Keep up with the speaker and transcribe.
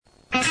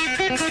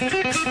Hey,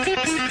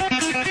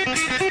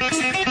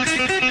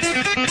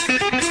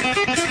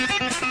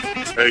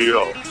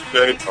 yo,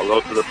 say hello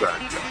to the bad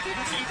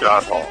guy,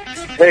 Scott Hall.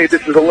 Hey,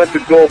 this is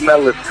Olympic gold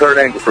medalist Kurt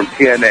Angle from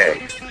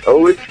TNA.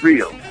 Oh, it's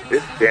real.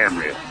 It's damn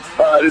real.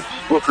 Hi, this is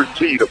Booker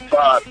T, the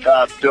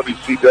 5-time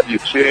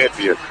WCW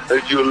champion,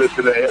 and you're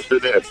listening to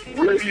SNS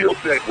Radio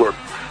Network.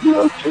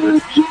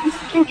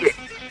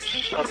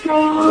 Shut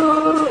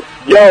up.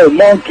 Yo,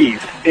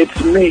 monkeys,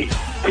 it's me,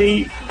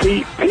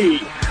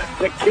 DDP,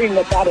 the king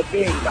of bada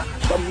bing,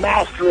 the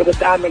master of the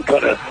diamond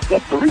cutter, the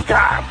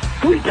three-time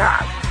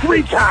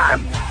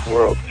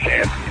world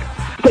champion.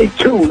 Stay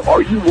tuned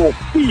or you will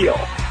feel.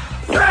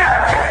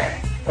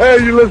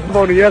 Hey, you listen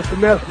on the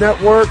SNS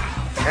Network,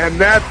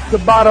 and that's the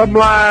bottom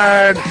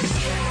line.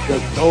 The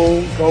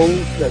Stone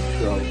Cold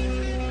Central.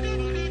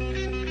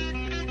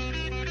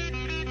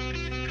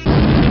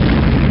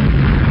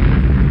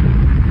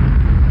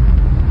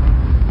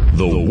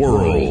 The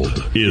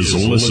world is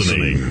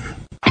listening.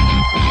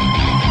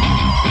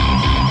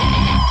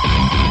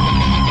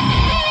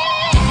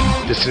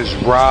 This is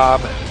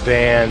Rob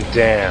Van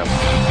Dam.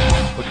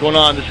 What's going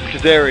on? This is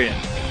Kazarian.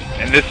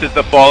 And this is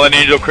the Fallen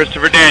Angel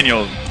Christopher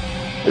Daniels.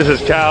 This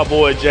is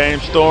Cowboy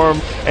James Storm.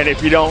 And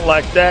if you don't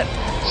like that,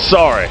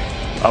 sorry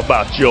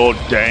about your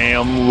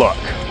damn luck.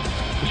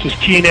 This is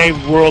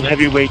TNA World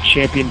Heavyweight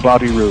Champion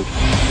Bobby Roode.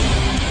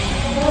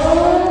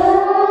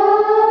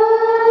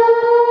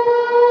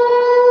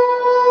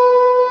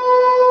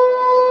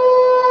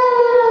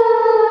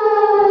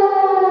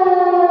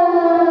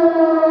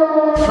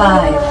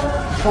 Five,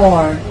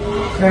 4,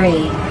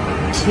 3,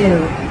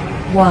 2,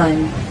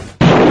 1.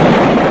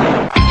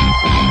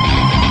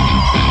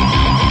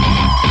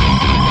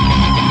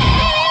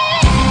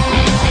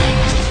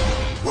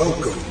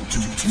 Welcome to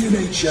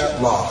TNA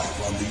Chat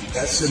Live on the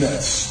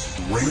SNS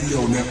Radio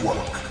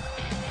Network.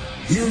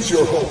 Here's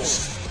your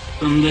host.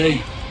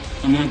 Someday,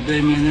 and that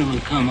day may never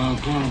come, I'll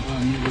call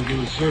upon you to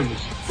do a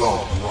service. The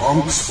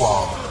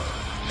BronxFather.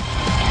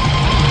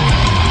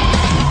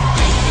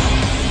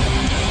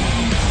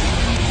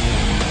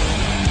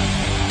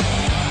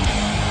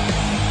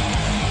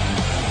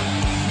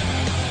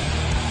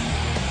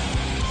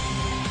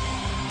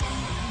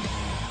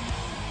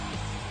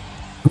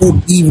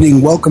 Good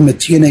evening. Welcome to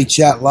TNA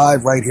Chat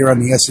Live right here on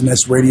the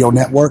SNS Radio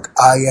Network.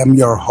 I am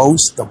your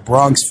host, the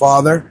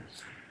BronxFather.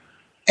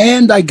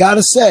 And I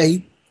gotta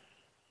say,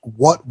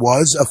 what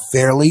was a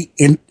fairly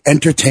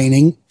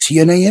entertaining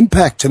TNA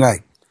Impact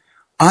tonight.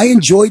 I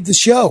enjoyed the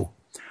show.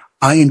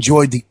 I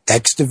enjoyed the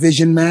X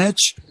Division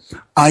match.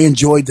 I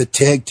enjoyed the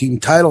tag team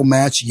title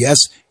match.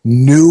 Yes,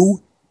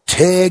 new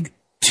tag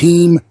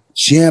team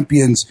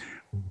champions,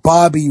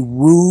 Bobby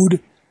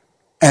Roode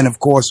and, of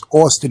course,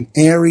 Austin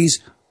Aries.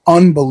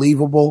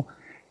 Unbelievable.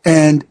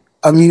 And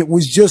I mean, it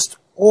was just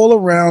all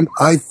around,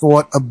 I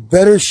thought, a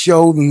better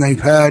show than they've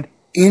had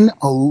in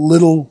a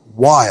little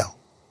while.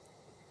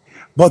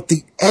 But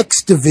the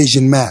X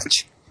Division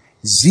match,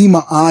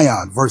 Zema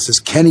Ion versus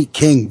Kenny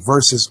King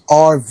versus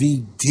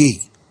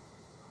RVD,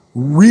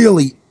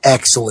 really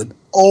excellent,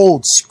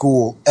 old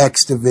school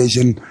X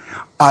Division.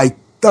 I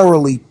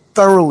thoroughly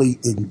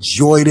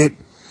enjoyed it.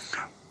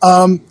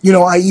 I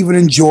even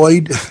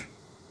enjoyed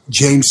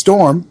James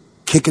Storm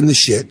kicking the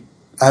shit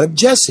out of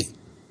Jesse.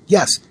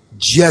 Yes,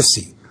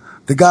 Jesse.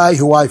 The guy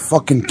who I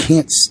fucking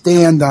can't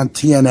stand on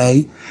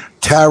TNA,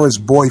 Tara's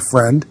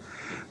boyfriend.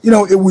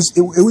 It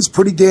was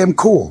pretty damn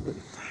cool.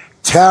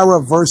 Tara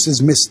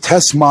versus Miss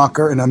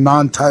Tessmacher in a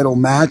non-title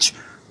match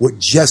with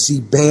Jesse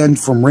banned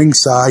from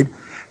ringside.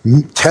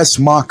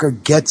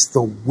 Tessmacher gets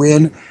the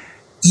win.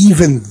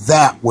 Even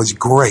that was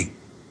great.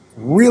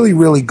 Really,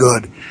 really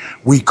good.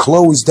 We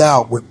closed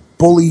out with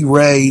Bully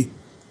Ray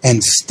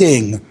and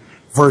Sting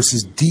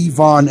versus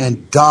Devon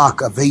and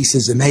Doc of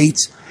Aces and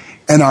Eights,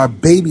 and our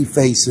baby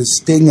faces,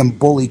 Sting and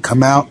Bully,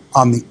 come out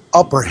on the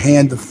upper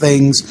hand of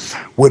things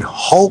with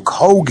Hulk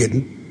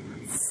Hogan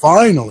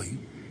finally,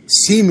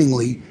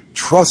 seemingly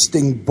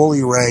trusting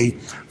Bully Ray,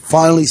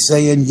 finally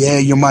saying, yeah,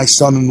 you're my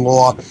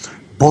son-in-law.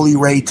 Bully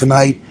Ray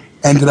tonight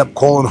ended up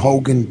calling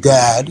Hogan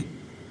Dad,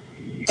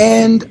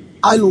 and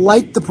I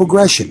liked the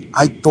progression.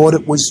 I thought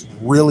it was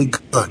really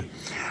good.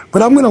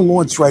 But I'm going to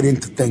launch right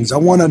into things. I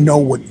want to know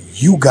what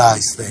you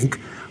guys think.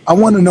 I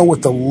want to know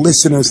what the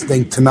listeners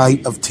think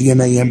tonight of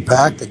TNA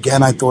Impact.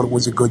 Again, I thought it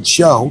was a good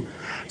show.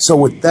 So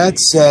with that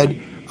said,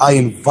 I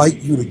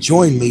invite you to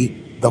join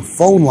me. The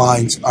phone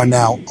lines are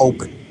now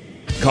open.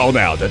 Call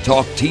now to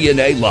talk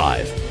TNA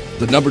Live.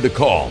 The number to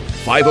call,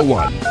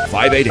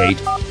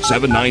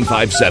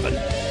 501-588-7957.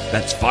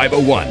 That's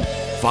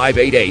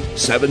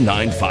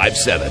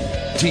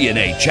 501-588-7957.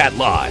 TNA Chat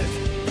Live.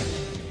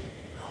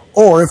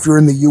 Or if you're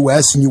in the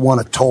U.S. and you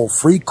want a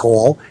toll-free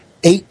call,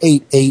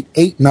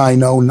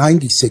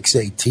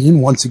 888-890-9618.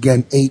 Once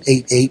again,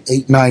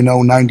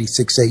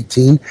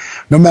 888-890-9618.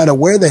 No matter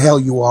where the hell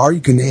you are,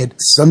 you can add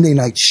Sunday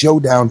Night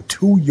Showdown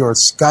to your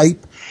Skype,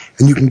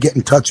 and you can get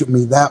in touch with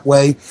me that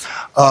way.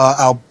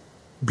 I'll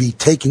be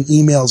taking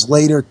emails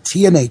later.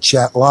 TNA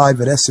Chat Live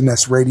at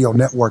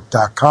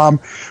SNSRadioNetwork.com.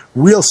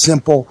 Real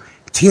simple.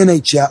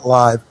 TNA Chat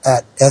Live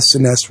at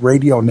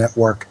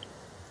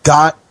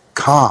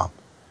SNSRadioNetwork.com.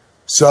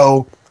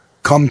 So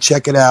come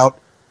check it out.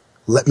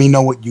 Let me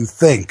know what you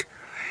think.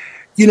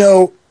 You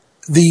know,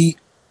 the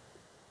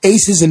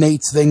Aces and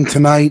Eights thing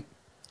tonight,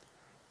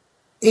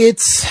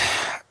 it's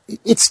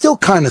still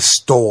kind of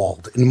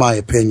stalled, in my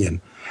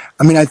opinion.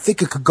 I mean, I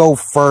think it could go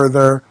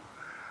further,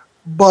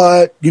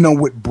 but, you know,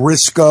 with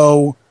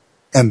Briscoe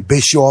and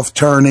Bischoff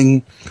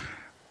turning,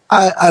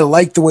 I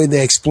like the way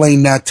they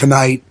explained that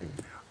tonight.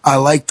 I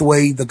like the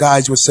way the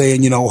guys were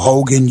saying, you know,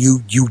 Hogan,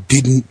 you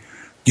didn't,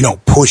 you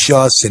know, push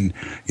us, and,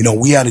 you know,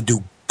 we had to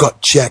do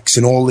gut checks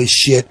and all this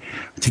shit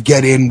to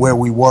get in where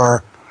we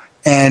were.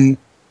 And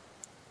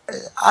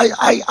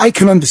I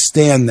can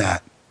understand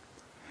that.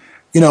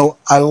 You know,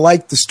 I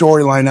like the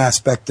storyline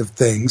aspect of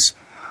things.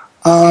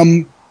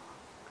 You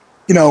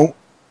know,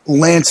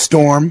 Lance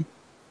Storm,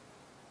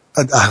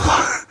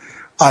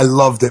 I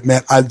loved it,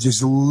 man. I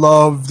just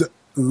loved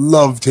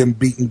him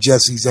beating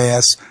Jesse's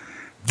ass.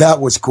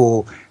 That was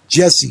cool.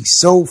 Jesse,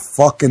 so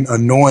fucking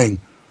annoying.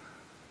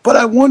 But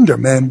I wonder,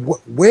 man,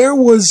 where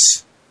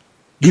was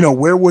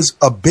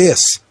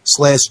Abyss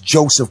 /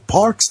 Joseph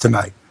Parks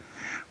tonight?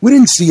 We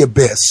didn't see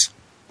Abyss.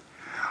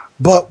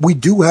 But we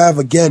do have,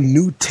 again,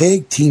 new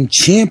tag team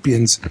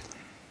champions.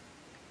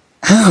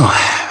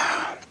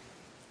 Oh.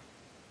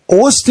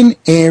 Austin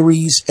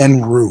Aries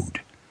and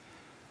Rude.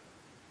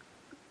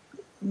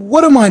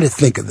 What am I to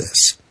think of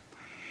this?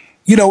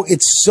 You know,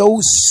 it's so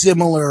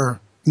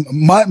similar.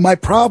 My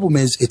problem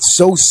is it's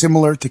so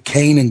similar to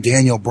Kane and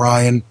Daniel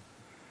Bryan.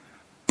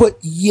 But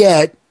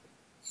yet,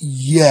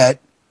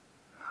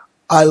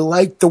 I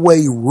like the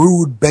way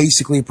Rude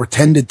basically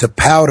pretended to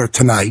powder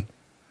tonight.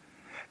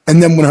 And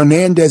then when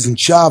Hernandez and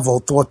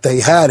Chavo thought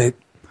they had it,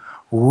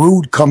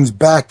 Rude comes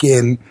back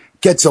in,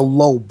 gets a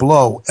low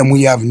blow, and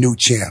we have new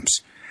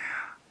champs.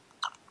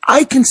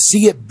 I can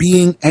see it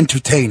being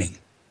entertaining,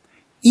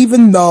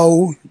 even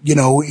though, you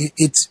know,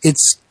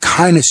 it's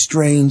kind of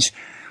strange.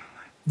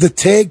 The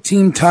tag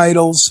team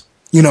titles,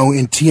 you know,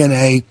 in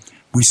TNA,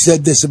 we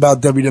said this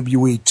about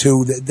WWE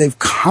too, that they've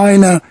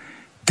kind of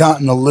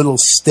gotten a little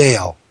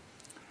stale.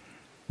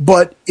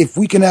 But if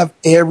we can have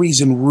Aries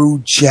and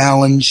Rude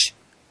challenge,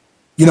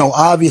 you know,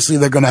 obviously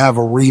they're going to have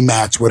a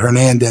rematch with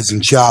Hernandez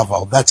and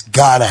Chavo. That's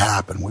got to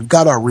happen. We've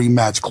got our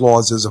rematch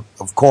clauses,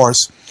 of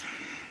course,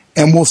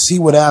 and we'll see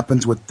what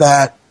happens with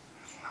that.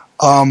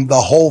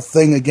 The whole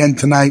thing again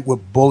tonight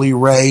with Bully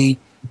Ray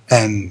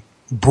and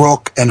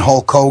Brooke and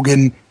Hulk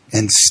Hogan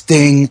and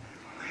Sting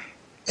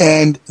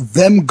and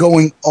them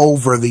going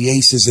over the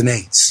Aces and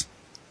Eights.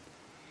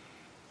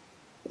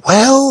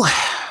 Well,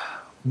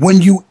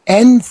 when you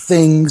end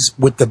things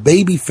with the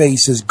baby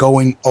faces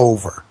going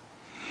over,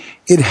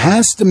 it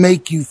has to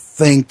make you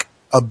think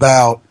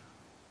about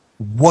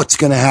what's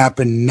going to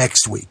happen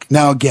next week.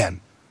 Now,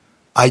 again,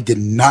 I did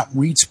not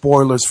read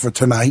spoilers for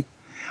tonight.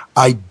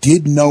 I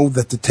did know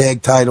that the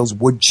tag titles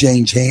would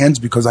change hands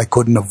because I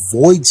couldn't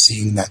avoid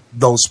seeing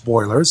those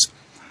spoilers.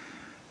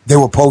 They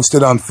were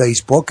posted on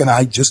Facebook, and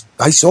I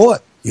saw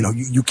it. You know,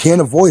 you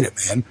can't avoid it,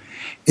 man.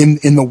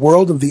 In the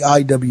world of the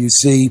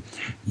IWC,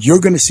 you're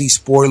going to see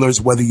spoilers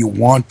whether you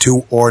want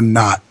to or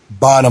not,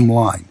 bottom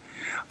line.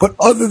 But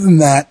other than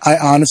that, I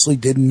honestly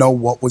didn't know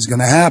what was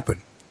going to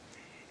happen.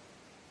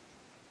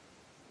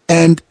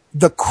 And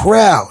the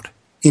crowd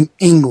in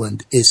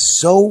England is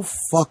so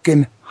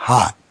fucking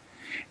hot.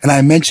 And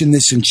I mentioned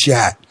this in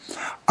chat.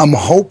 I'm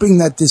hoping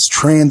that this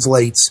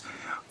translates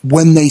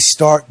when they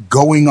start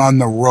going on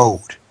the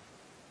road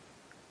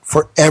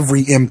for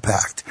every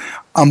Impact.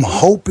 I'm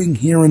hoping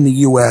here in the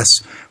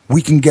U.S.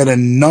 we can get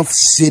enough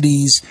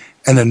cities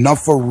and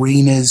enough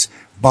arenas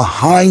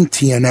behind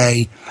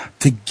TNA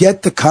to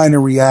get the kind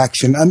of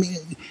reaction. I mean,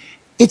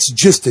 it's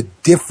just a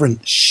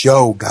different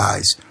show,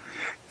 guys.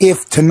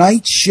 If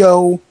tonight's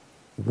show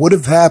would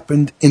have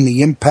happened in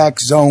the Impact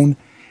Zone,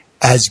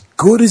 as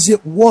good as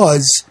it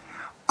was,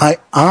 I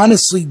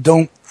honestly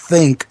don't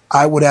think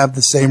I would have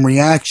the same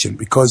reaction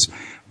because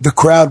the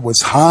crowd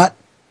was hot.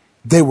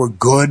 They were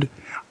good.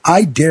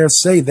 I dare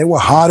say they were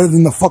hotter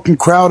than the fucking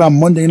crowd on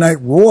Monday Night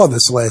Raw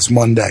this last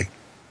Monday.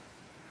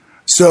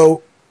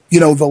 So,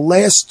 you know, the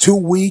last 2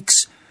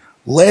 weeks,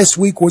 last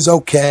week was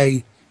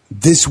okay.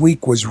 This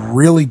week was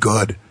really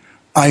good.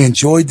 I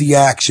enjoyed the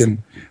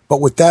action.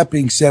 But with that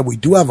being said, we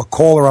do have a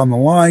caller on the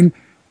line.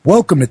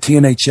 Welcome to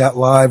TNA Chat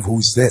Live.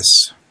 Who's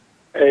this?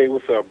 Hey,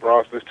 what's up,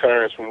 Bronx? This is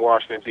Terrence from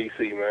Washington,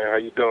 D.C., man. How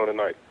you doing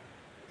tonight?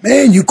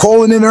 Man, you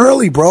calling in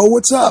early, bro.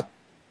 What's up?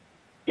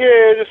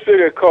 Yeah, just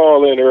figured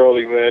call in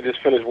early, man.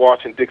 Just finished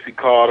watching Dixie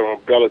Carter on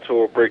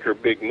Bellator break her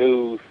big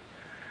news.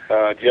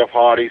 Jeff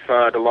Hardy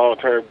signed a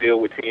long-term deal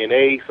with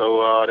TNA,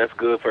 so that's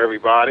good for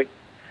everybody.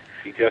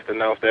 He just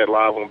announced that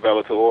live on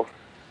Bellator.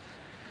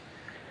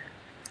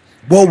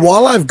 Well,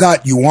 while I've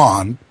got you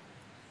on,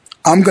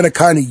 I'm going to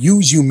kind of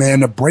use you, man,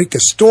 to break a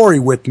story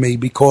with me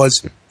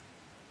because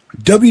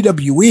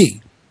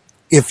WWE,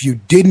 if you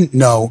didn't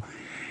know,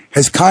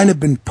 has kind of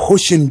been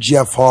pushing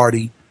Jeff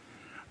Hardy,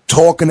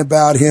 talking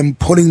about him,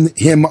 putting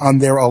him on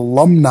their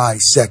alumni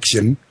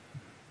section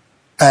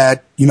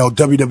at,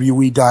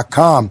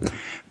 WWE.com.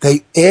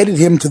 They added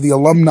him to the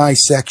alumni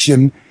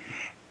section,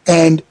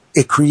 and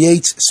it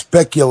creates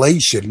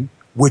speculation,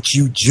 which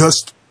you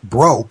just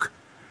broke,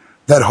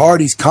 that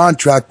Hardy's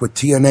contract with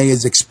TNA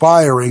is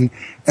expiring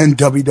and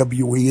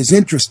WWE is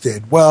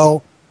interested.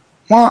 Well,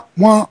 wah,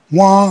 wah,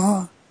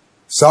 wah.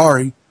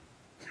 Sorry.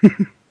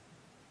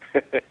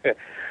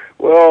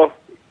 Well,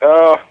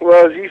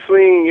 as you've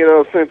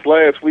seen, since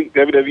last week,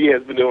 WWE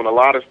has been doing a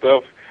lot of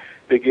stuff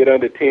to get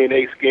under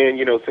TNA skin,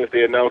 since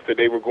they announced that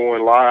they were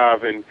going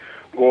live and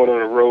going on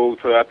the road.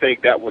 So I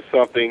think that was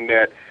something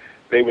that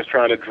they was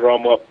trying to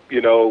drum up,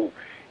 in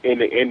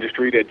the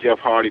industry, that Jeff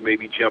Hardy may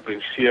be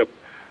jumping ship.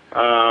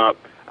 I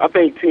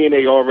think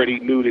TNA already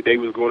knew that they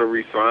was going to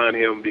re-sign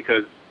him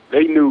because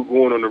they knew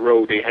going on the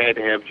road they had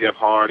to have Jeff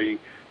Hardy.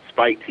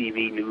 Spike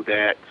TV knew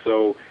that.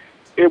 So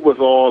it was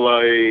all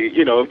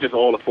just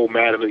all a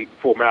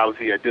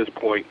formality at this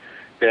point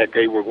that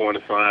they were going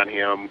to sign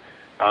him.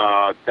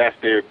 That's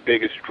their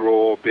biggest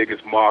draw,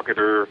 biggest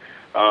marketer,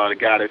 the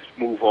guy that's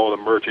moved all the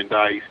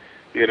merchandise.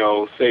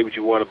 Say what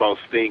you want about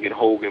Sting and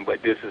Hogan,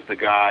 but this is the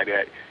guy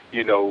that,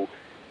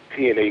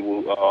 TNA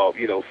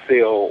will,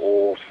 sell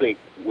or sync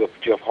with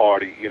Jeff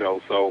Hardy,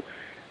 So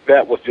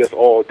that was just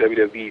all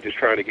WWE just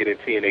trying to get in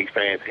TNA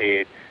fans'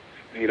 head,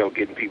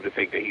 getting people to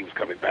think that he was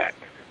coming back.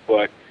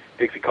 But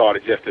Dixie Carter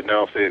just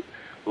announced it,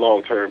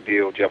 long-term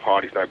deal. Jeff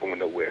Hardy's not going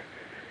nowhere.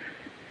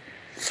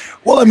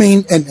 Well, I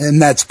mean,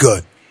 and that's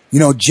good.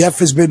 Jeff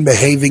has been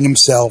behaving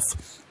himself.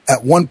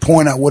 At one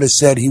point, I would have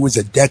said he was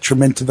a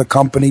detriment to the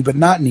company, but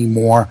not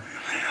anymore.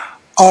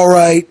 All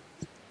right.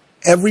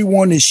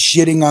 Everyone is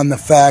shitting on the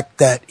fact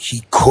that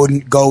he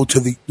couldn't go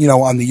to the,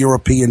 on the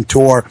European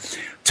tour.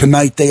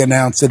 Tonight, they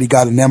announced that he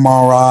got an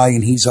MRI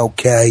and he's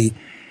okay.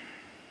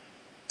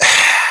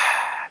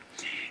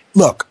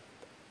 Look,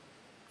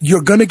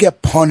 you're going to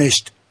get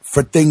punished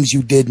for things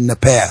you did in the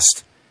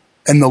past,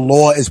 and the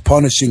law is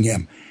punishing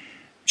him.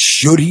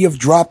 Should he have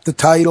dropped the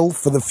title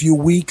for the few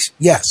weeks?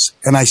 Yes.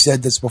 And I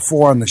said this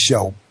before on the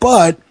show.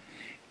 But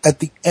at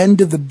the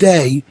end of the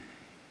day,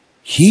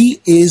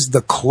 he is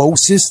the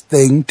closest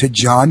thing to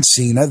John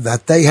Cena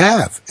that they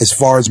have as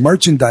far as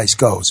merchandise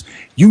goes.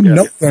 You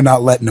know they're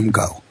not letting him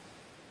go.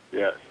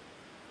 Yes.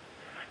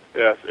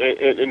 Yes.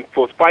 And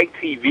for Spike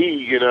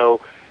TV,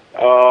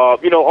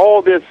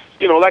 all this,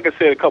 like I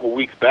said a couple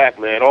weeks back,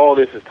 man, all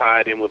this is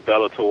tied in with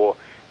Bellator.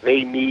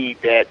 They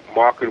need that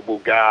marketable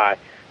guy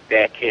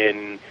that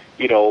can,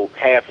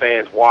 have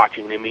fans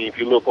watching. I mean, if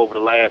you look over the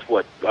last,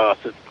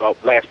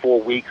 last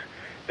 4 weeks,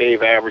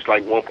 they've averaged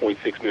like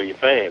 1.6 million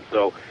fans.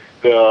 So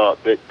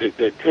the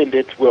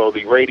attendance,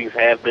 the ratings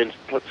have been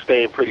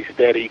staying pretty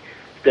steadily.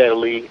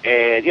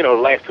 And, the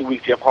last 2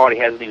 weeks, Jeff Hardy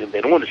hasn't even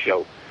been on the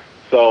show.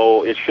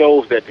 So it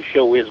shows that the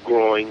show is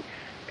growing,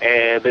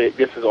 and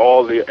this is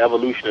all the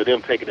evolution of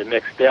them taking the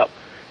next step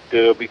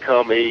to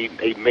become a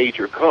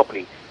major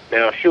company.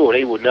 Now, sure,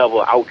 they will never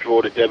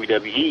outdraw the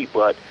WWE,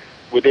 but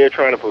what they're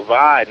trying to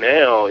provide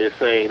now is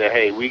saying that,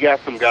 hey, we got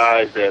some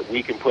guys that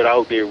we can put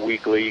out there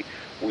weekly.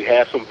 We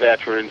have some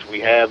veterans. We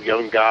have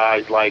young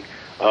guys like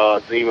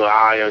Zema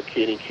Iron,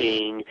 Kenny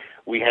King.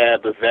 We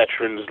have the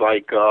veterans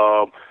like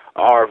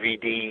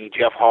RVD,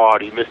 Jeff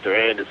Hardy, Mr.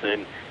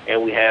 Anderson,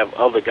 and we have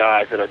other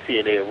guys that are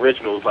TNA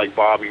originals like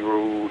Bobby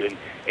Roode and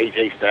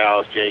AJ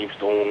Styles, James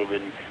Storm,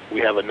 and we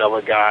have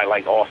another guy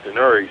like Austin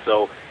Aries.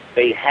 So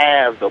they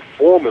have the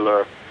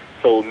formula.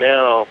 So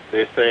now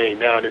they're saying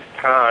now it's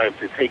time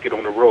to take it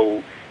on the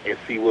road and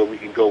see where we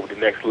can go with the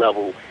next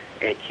level.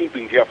 And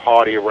keeping Jeff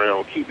Hardy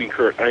around, keeping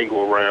Kurt Angle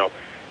around,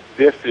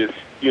 this is,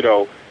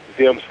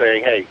 them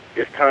saying, hey,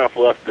 it's time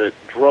for us to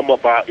drum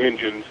up our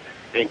engines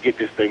and get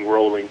this thing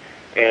rolling.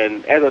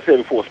 And as I said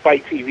before,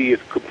 Spike TV is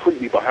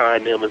completely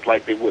behind them. It's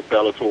like they would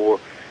Bellator.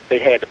 They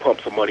had to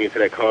pump some money into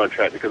that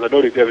contract because I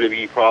know the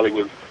WWE probably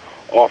was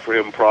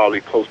offering him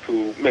probably close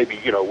to maybe,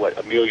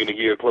 $1 million a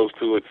year, close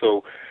to it.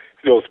 So,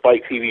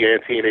 Spike TV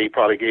and TNA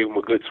probably gave him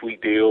a good,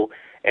 sweet deal.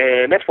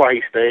 And that's why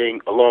he's staying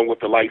along with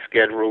the light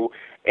schedule.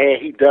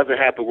 And he doesn't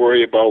have to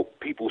worry about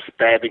people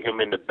stabbing him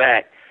in the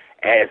back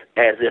as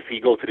if he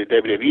go to the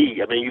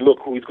WWE. I mean, you look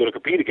who he's going to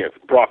compete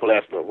against: Brock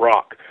Lesnar,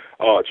 Rock,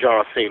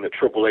 John Cena,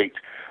 Triple H,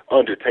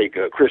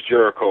 Undertaker, Chris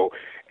Jericho.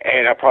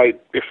 And I'm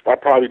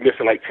probably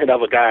missing like 10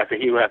 other guys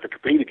that he will have to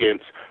compete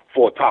against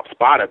for a top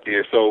spot up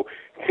there. So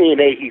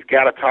TNA, he's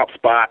got a top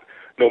spot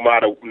no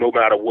matter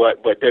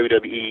what. But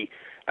WWE,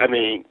 I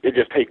mean, it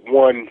just take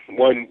one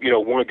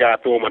guy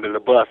throw him under the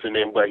bus,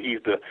 but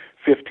he's the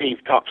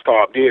 15th top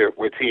star up there.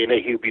 Where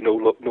TNA, he'll be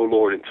no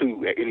lower than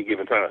 2 at any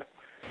given time.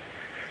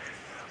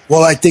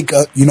 Well, I think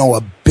a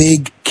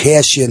big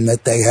cash in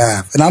that they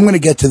have, and I'm going to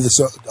get to this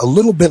a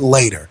little bit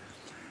later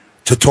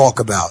to talk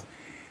about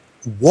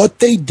what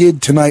they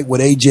did tonight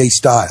with AJ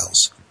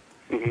Styles.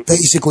 Mm-hmm.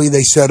 Basically,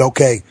 they said,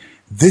 okay,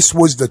 this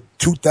was the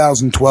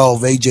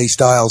 2012 AJ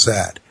Styles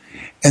ad.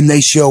 And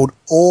they showed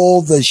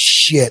all the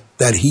shit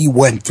that he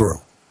went through.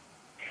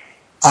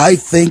 I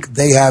think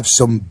they have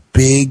some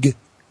big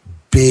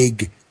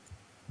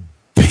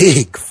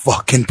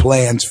fucking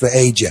plans for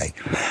AJ.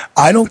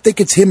 I don't think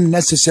it's him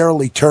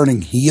necessarily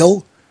turning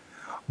heel,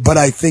 but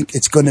I think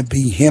it's going to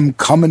be him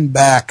coming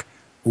back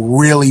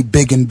really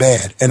big and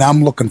bad, and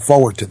I'm looking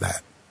forward to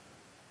that.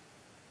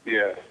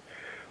 Yeah.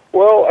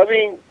 Well,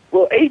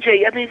 AJ,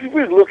 if you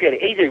really look at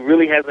it, AJ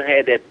really hasn't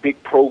had that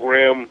big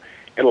program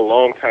in a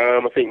long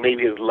time. I think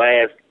maybe his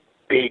last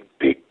big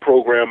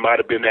program might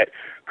have been that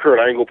Kurt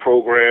Angle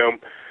program,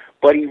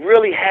 but he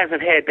really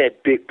hasn't had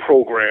that big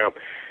program.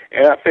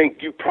 And I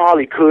think you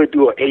probably could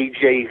do an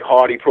AJ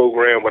Hardy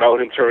program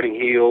without him turning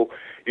heel,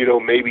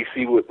 maybe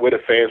see where the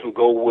fans will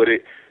go with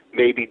it,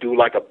 maybe do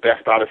like a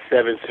best out of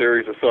 7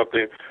 series or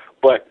something.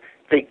 But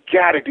they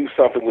got to do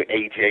something with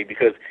AJ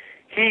because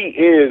he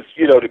is,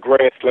 the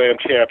Grand Slam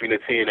champion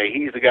of TNA.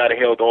 He's the guy that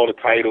held all the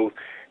titles.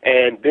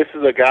 And this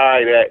is a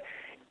guy that,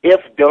 if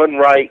done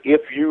right,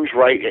 if used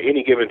right at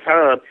any given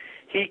time,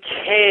 he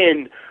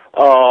can,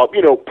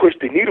 push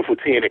the needle for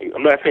TNA.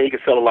 I'm not saying he can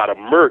sell a lot of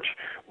merch,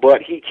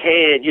 but he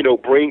can,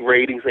 bring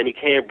ratings and he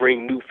can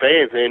bring new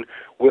fans in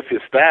with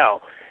his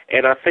style.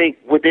 And I think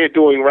what they're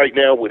doing right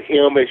now with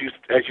him, as you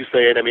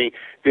said,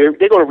 they're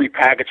going to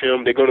repackage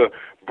him. They're going to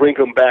bring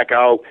him back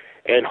out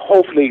and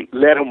hopefully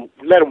let him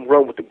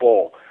run with the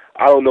ball.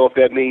 I don't know if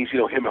that means,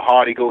 him and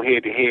Hardy go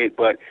head to head,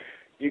 but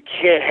you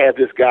can't have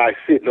this guy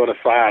sitting on the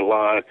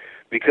sideline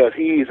because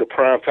he's a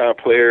primetime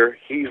player.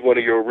 He's one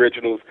of your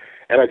originals.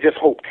 And I just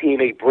hope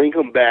TNA bring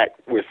him back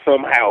where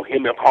somehow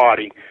him and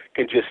Hardy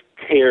can just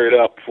tear it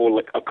up for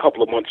like a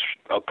couple of months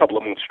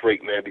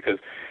straight, man, because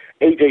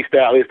AJ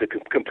Styles is the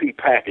complete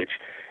package,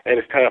 and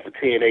it's time for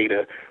TNA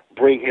to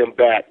bring him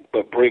back,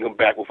 but bring him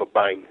back with a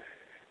bang.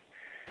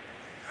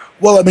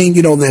 Well,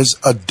 there's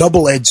a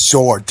double-edged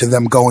sword to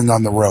them going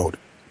on the road.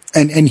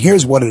 And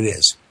here's what it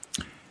is.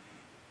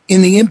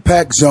 In the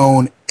Impact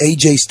Zone,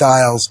 AJ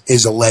Styles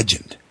is a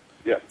legend.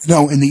 Yes.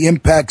 In the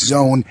Impact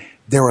Zone,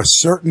 there are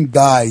certain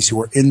guys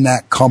who are in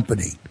that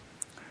company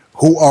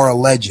who are a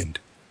legend.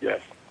 Yes.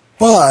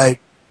 But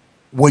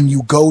when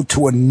you go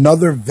to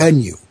another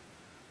venue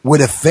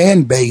with a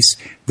fan base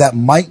that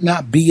might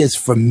not be as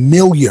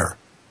familiar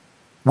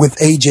with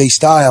AJ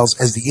Styles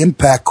as the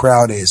Impact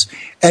crowd is,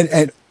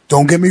 and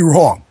don't get me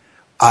wrong,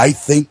 I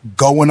think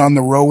going on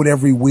the road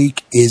every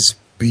week is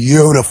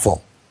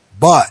beautiful.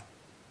 But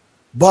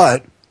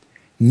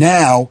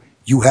now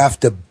you have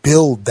to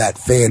build that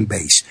fan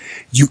base.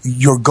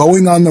 You're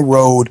going on the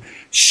road,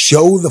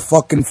 show the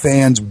fucking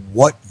fans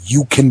what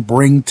you can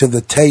bring to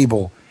the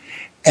table,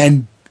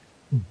 and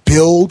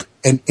build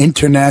an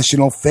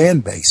international fan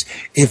base.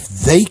 If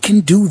they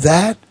can do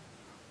that,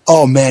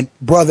 oh man,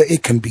 brother,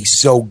 it can be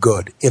so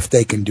good if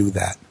they can do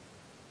that.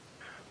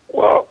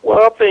 Well,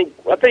 I think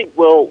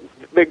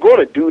they're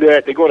going to do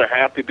that. They're going to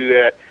have to do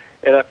that.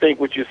 And I think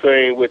what you're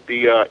saying with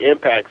the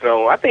Impact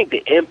Zone, I think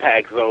the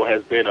Impact Zone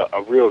has been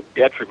a real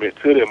detriment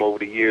to them over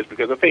the years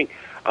because I think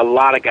a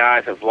lot of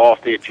guys have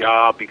lost their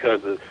job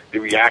because of the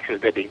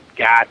reactions that they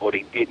got or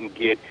they didn't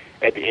get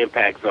at the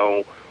Impact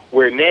Zone,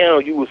 where now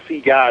you will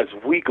see guys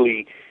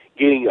weekly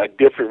getting a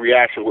different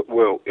reaction,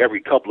 every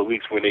couple of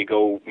weeks when they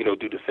go,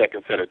 do the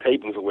second set of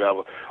tapings or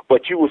whatever.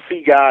 But you will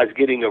see guys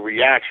getting a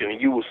reaction,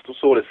 and you will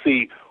sort of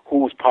see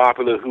who's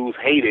popular, who's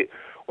hated.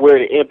 Where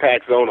in the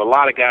Impact Zone, a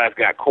lot of guys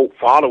got cult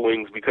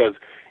followings because,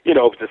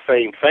 it's the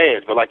same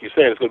fans. But like you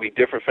said, it's going to be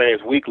different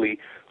fans weekly.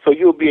 So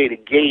you'll be able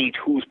to gauge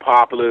who's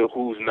popular,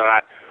 who's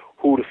not,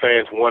 who the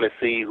fans want to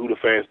see, who the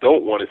fans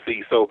don't want to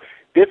see. So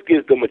this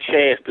gives them a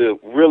chance to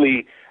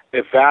really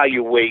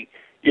evaluate,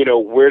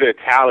 where their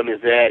talent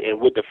is at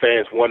and what the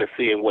fans want to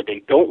see and what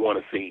they don't want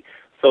to see.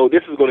 So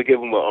this is going to give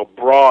them a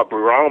broad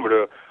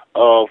barometer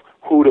of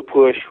who to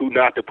push, who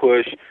not to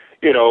push,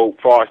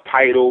 far as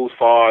titles,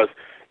 far as,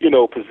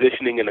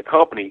 positioning in the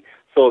company.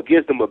 So it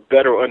gives them a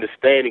better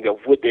understanding of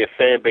what their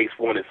fan base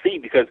want to see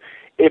because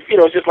if,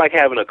 it's just like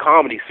having a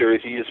comedy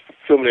series, you just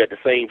film it at the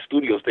same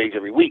studio stage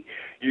every week.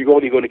 You're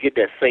only going to get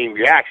that same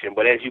reaction.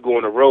 But as you go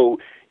on the road,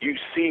 you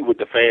see what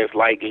the fans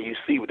like and you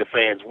see what the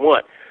fans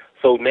want.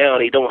 So now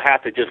they don't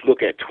have to just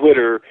look at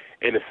Twitter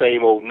and the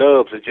same old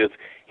nubs of just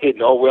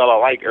hitting, oh, well, I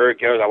like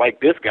Eric Young, I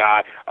like this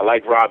guy, I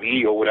like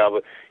Robbie E or whatever.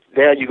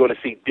 Now you're going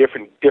to see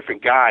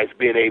different guys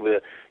being able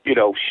to,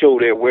 show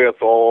their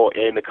wherewithal,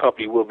 and the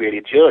company will be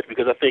able to judge.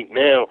 Because I think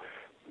now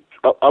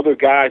other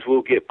guys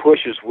will get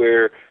pushes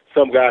where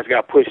some guys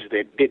got pushes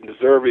that didn't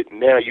deserve it.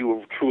 Now you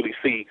will truly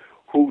see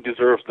who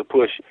deserves the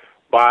push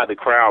by the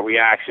crowd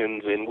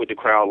reactions and what the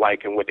crowd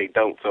like and what they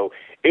don't. So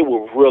it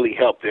will really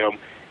help them.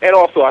 And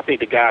also I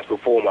think the guys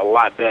perform a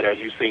lot better, as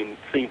you've seen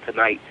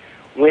tonight,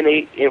 when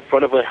they in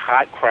front of a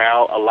hot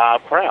crowd, a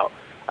live crowd.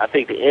 I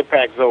think the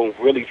Impact Zone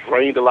really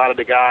drained a lot of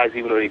the guys,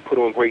 even though they put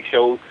on great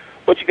shows.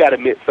 But you got to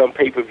admit, some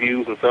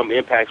pay-per-views and some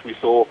impacts we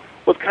saw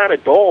was kind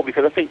of dull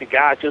because I think the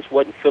guys just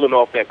wasn't filling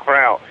off that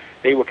crowd.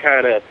 They were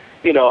kind of,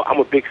 I'm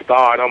a big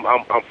star and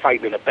I'm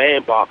fighting in a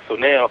bandbox. So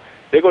now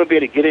they're going to be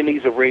able to get in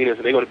these arenas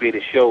and they're going to be able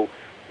to show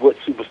what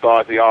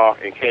superstars they are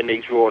and can they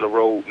draw on the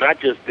road, not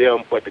just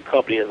them, but the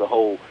company as a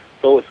whole.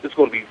 So it's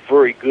going to be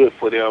very good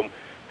for them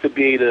to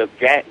be able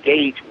to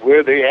gauge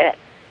where they're at.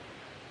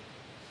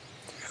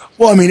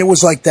 Well, it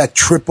was like that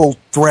triple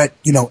threat,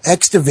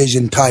 X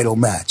Division title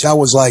match. I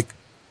was like,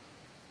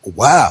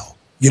 wow,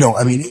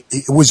 I mean,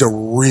 it was a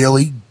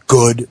really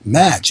good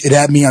match. It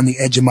had me on the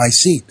edge of my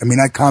seat. I mean,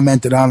 I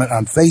commented on it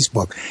on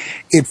Facebook.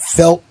 It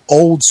felt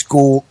old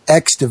school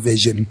X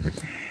Division.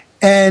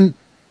 And,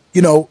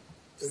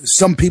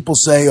 some people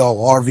say,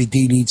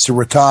 RVD needs to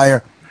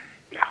retire.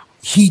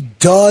 He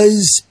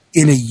does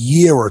in a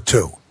year or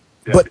two.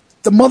 Yeah. But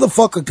the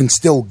motherfucker can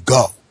still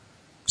go.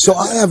 So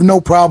I have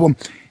no problem.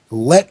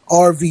 Let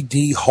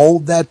RVD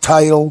hold that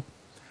title.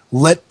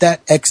 Let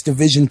that X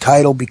Division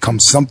title become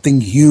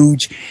something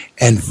huge.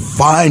 And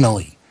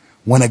finally,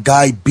 when a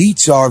guy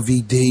beats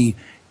RVD,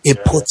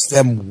 it puts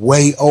them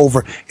way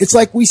over. It's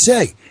like we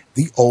say,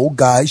 the old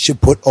guys should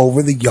put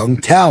over the young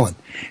talent.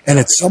 And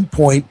at some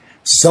point,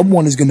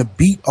 someone is going to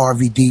beat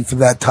RVD for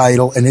that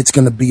title, and it's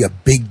going to be a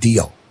big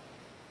deal.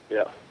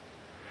 Yeah.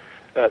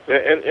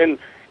 And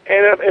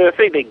I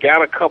think they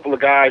got a couple of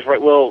guys,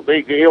 right? Well,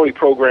 they only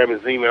program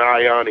is Zeman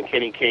Ion and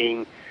Kenny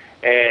King,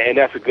 and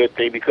that's a good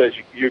thing because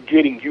you're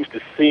getting used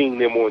to seeing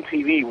them on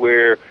TV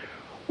where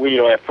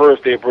at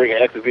first they bring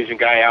an X Division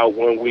guy out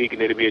one week,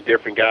 and then it'll be a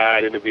different guy,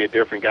 and then it'll be a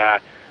different guy.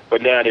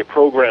 But now they're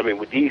programming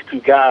with these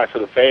two guys, so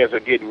the fans are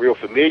getting real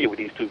familiar with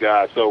these two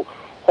guys. So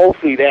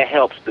hopefully that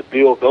helps to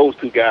build those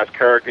two guys'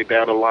 character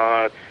down the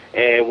line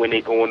and when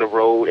they go on the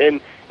road.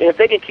 And if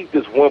they can keep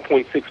this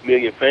 1.6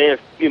 million fans,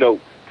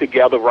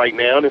 together right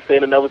now, and say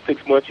in another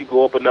 6 months you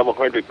go up another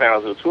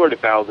 100,000 or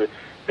 200,000,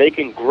 they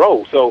can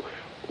grow. So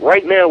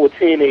right now what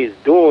TNA is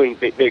doing,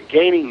 they're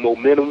gaining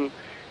momentum,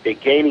 they're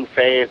gaining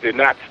fans, they're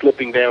not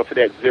slipping down to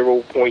that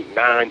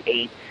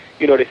 0.98.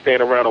 They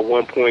stand around a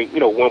 1.2,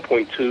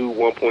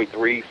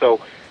 1.3.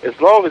 So as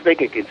long as they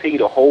can continue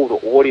to hold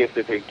the audience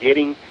that they're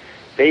getting,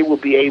 they will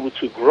be able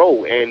to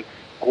grow, and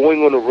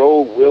going on the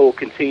road will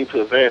continue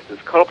to advance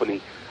this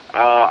company.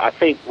 I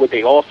think what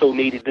they also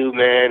need to do,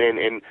 man,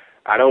 and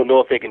I don't know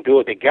if they can do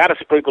it, they got to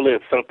sprinkle in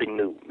something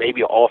new.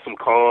 Maybe an Awesome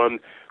Kong,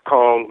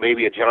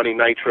 maybe a Johnny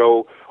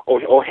Nitro,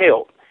 or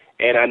hell.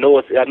 And I know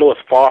it's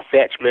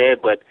far-fetched, man,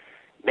 but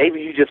maybe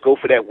you just go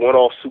for that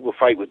one-off super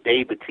fight with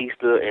Dave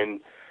Bautista,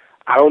 and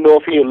I don't know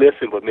if he'll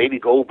listen, but maybe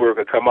Goldberg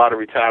will come out of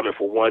retirement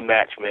for one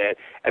match, man.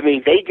 I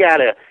mean, they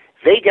gotta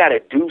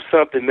do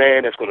something,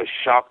 man, that's going to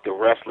shock the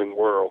wrestling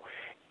world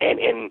and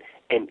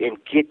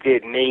get their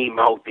name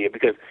out there.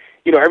 Because,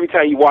 every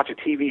time you watch a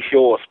TV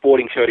show or a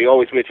sporting show, they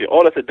always mention,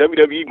 that's a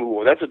WWE move,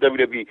 or that's a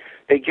WWE.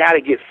 They got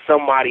to get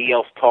somebody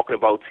else talking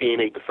about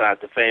TNA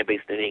besides the fan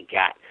base that they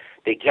got.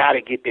 They got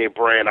to get their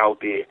brand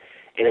out there.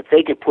 And if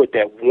they can put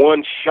that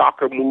one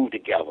shocker move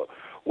together,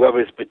 whether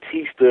it's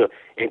Batista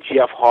and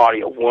Jeff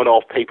Hardy, a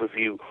one-off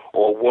pay-per-view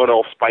or a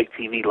one-off Spike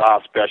TV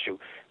live special,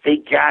 they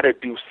got to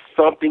do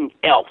something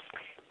else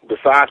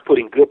besides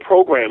putting good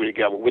programming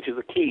together, which is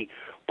a key,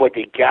 but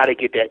they got to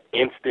get that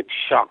instant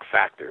shock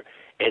factor.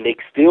 And they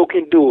still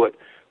can do it,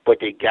 but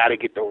they got to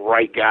get the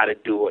right guy to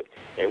do it.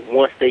 And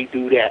once they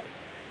do that,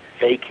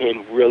 they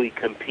can really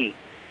compete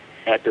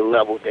at the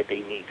level that they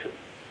need to.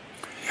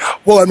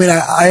 Well, I mean,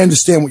 I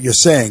understand what you're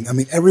saying. I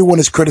mean, everyone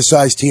has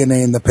criticized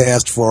TNA in the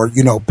past for,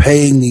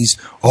 paying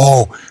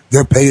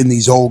they're paying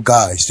these old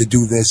guys to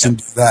do this and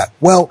do that.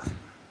 Well,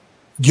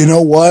 you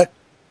know what?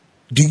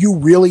 Do you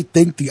really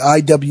think the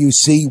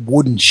IWC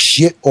wouldn't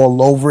shit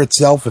all over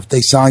itself if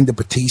they signed the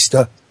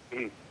Batista?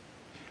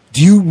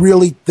 Do you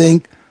really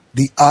think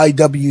the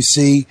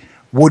IWC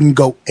wouldn't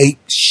go ape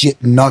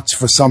shit nuts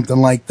for something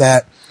like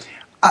that?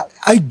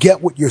 I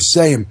get what you're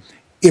saying.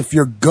 If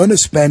you're going to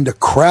spend a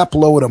crap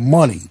load of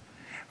money,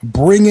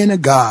 bring in a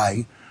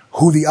guy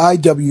who the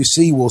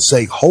IWC will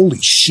say, holy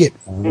shit,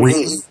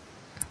 really?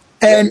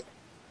 And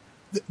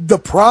the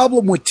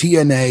problem with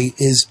TNA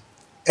is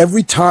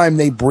every time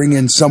they bring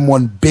in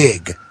someone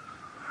big,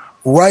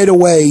 right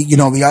away, the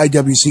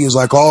IWC is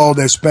like,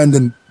 they're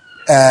spending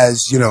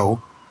as,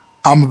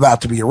 I'm about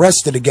to be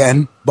arrested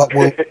again, but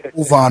we'll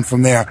move on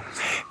from there.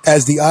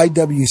 As the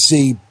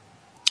IWC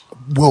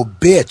will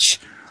bitch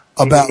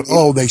about,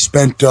 they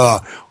spent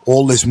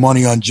all this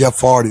money on Jeff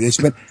Hardy.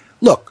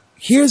 Look,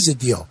 here's the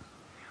deal.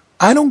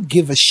 I don't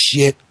give a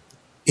shit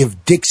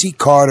if Dixie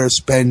Carter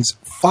spends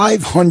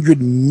 $500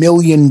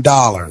 million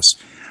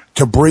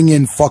to bring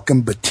in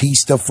fucking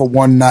Batista for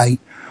one night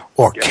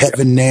or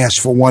Kevin Nash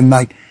for one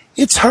night.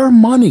 It's her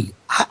money.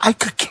 I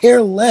could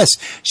care less.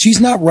 She's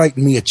not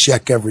writing me a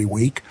check every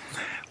week.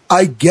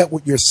 I get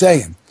what you're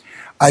saying.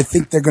 I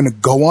think they're going to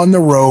go on the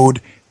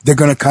road. They're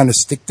going to kind of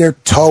stick their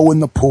toe in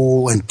the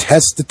pool and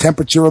test the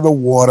temperature of the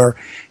water,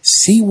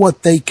 see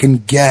what they can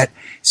get,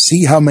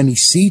 see how many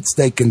seats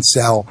they can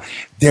sell.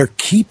 They're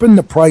keeping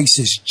the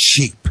prices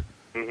cheap.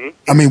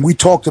 I mean, we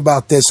talked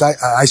about this.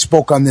 I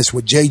spoke on this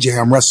with JJ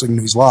on Wrestling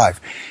News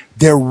Live.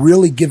 They're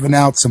really giving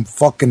out some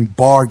fucking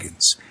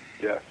bargains.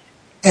 Yeah.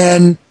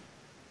 And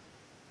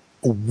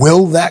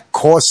will that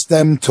cost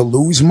them to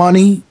lose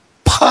money?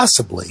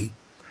 Possibly.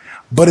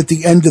 But at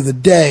the end of the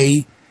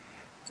day,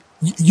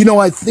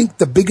 I think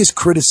the biggest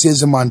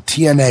criticism on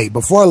TNA,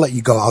 before I let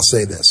you go, I'll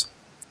say this.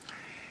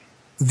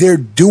 They're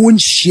doing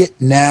shit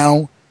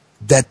now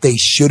that they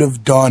should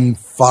have done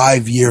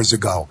 5 years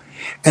ago.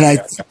 And I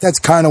think that's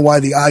kind of why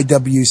the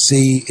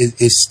IWC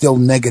is still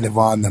negative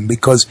on them,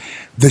 because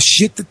the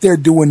shit that they're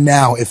doing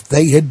now, if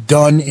they had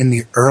done in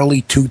the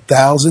early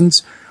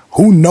 2000s,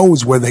 who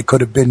knows where they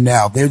could have been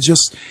now.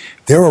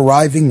 They're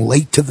arriving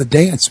late to the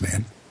dance,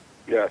 man.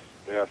 Yes.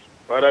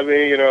 But I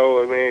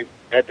mean,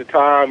 at the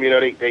time,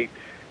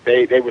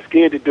 they were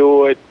scared to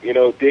do it.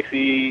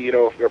 Dixie,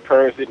 their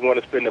parents didn't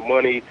want to spend the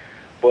money.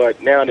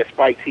 But now that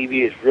Spike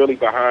TV is really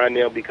behind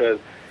them because,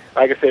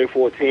 like I said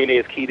before,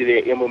 TNA is key to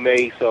their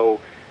MMA, so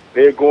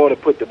they're going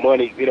to put the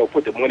money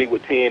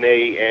with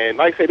TNA. And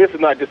like I say, this is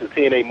not just a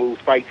TNA move.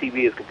 Spike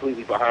TV is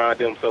completely behind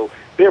them, so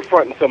they're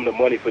fronting some of the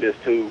money for this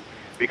too,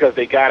 because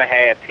they got to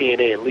have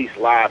TNA at least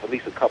live, at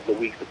least a couple of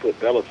weeks to put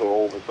Bellator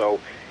over. So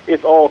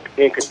it's all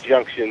in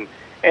conjunction,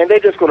 and they're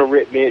just going to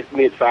rent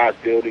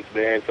mid-sized buildings,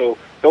 man. So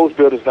those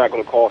buildings not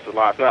going to cost a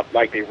lot. It's not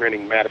like they're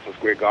renting Madison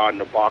Square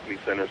Garden or Barclays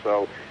Center.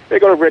 So they're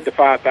going to rent the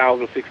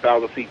 5,000,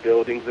 6,000 seat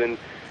buildings, and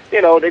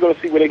they're going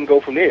to see where they can go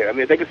from there. I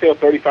mean, if they can sell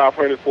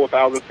 3,500,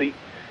 4,000 seat,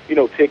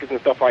 tickets and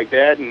stuff like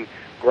that, and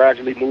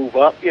gradually move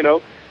up,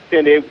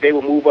 then they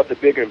will move up to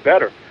bigger and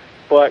better.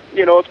 But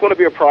it's going to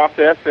be a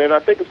process, and I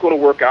think it's going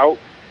to work out.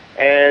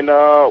 And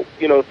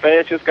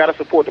fans just got to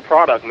support the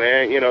product,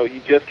 man.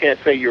 You just can't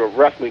say you're a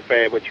wrestling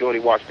fan, but you only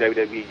watch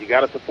WWE. You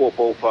got to support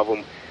both of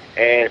them.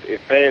 And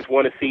if fans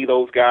want to see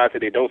those guys that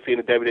they don't see in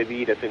the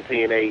WWE that's in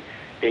TNA,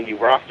 then you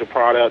roster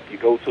product, you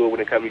go to it when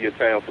they come to your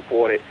town,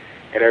 support it,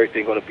 and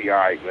everything's going to be all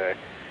right, man.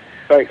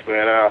 Thanks,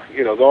 man.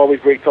 It's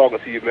always great talking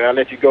to you, man. I'll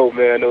let you go,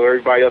 man. I know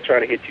everybody else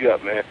trying to hit you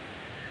up, man.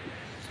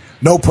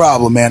 No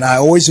problem, man. I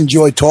always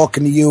enjoy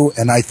talking to you,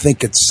 and I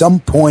think at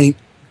some point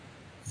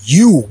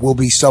you will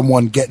be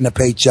someone getting a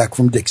paycheck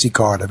from Dixie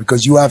Carter,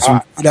 because you have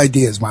some good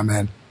ideas, my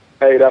man.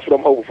 Hey, that's what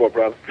I'm hoping for,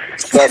 brother.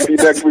 I'll see you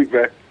next week,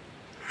 man.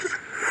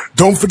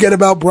 Don't forget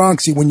about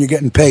Bronxy when you're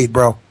getting paid,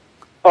 bro.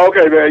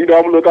 Okay, man. I'm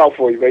going to look out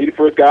for you, man. You're the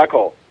first guy I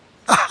call.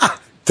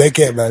 Take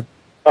care, man.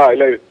 All right,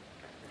 later.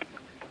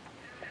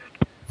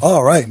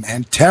 All right,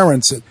 man.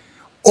 Terrence,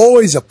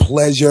 always a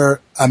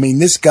pleasure. I mean,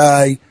 this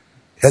guy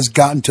has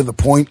gotten to the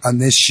point on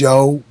this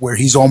show where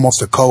he's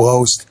almost a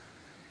co-host.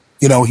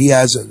 He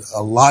has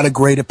a lot of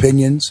great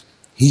opinions.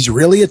 He's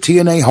really a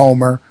TNA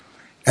homer,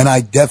 and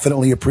I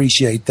definitely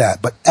appreciate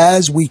that. But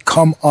as we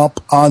come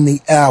up on the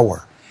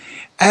hour,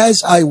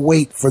 as I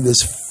wait for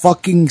this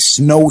fucking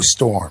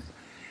snowstorm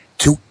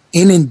to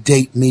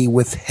inundate me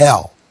with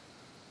hell,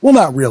 well,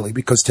 not really,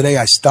 because today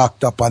I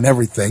stocked up on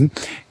everything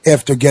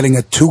after getting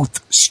a tooth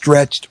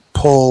stretched,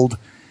 pulled.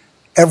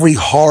 Every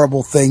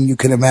horrible thing you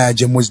can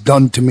imagine was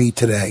done to me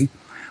today.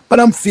 But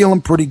I'm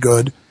feeling pretty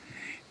good.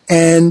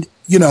 And,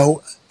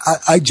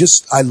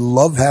 I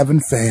love having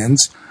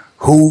fans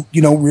who,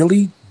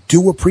 really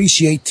do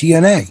appreciate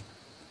TNA.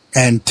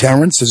 And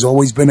Terrence has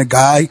always been a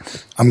guy.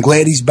 I'm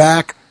glad he's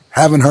back.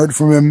 Haven't heard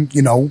from him,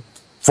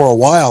 for a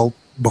while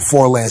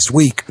before last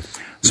week.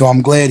 So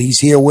I'm glad he's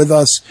here with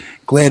us.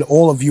 Glad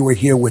all of you are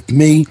here with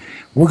me.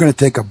 We're going to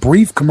take a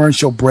brief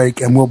commercial break,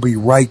 and we'll be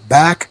right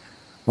back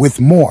with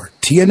more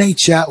TNA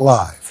Chat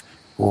Live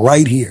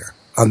right here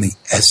on the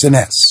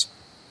SNS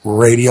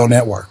Radio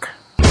Network.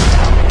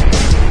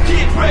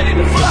 Get ready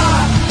to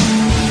fly.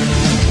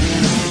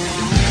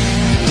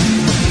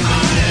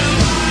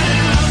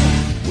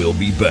 We'll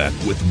be back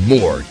with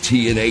more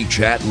TNA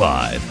Chat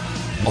Live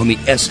on the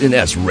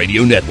SNS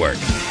Radio Network.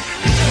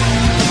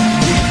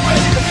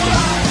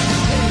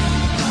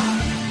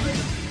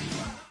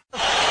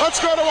 Let's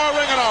go to our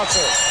ring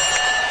announcer.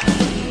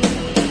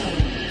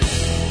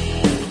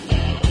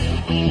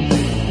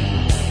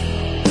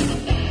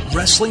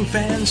 Wrestling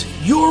fans,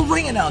 your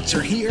ring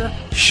announcer here,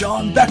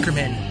 Sean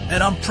Beckerman,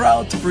 and I'm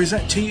proud to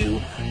present to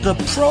you the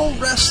Pro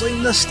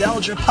Wrestling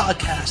Nostalgia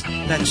Podcast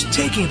that's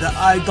taking the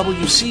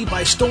IWC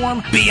by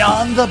storm,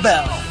 Beyond the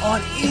Bell.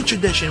 On each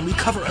edition, we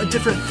cover a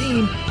different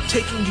theme,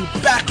 taking you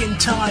back in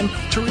time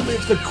to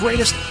relive the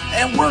greatest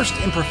and worst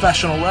in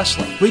professional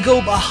wrestling. We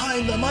go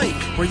behind the mic,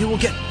 where you will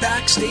get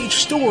backstage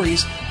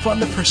stories from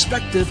the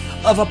perspective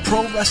of a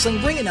pro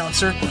wrestling ring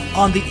announcer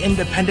on the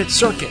independent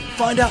circuit.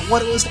 Find out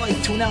what it was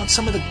like to announce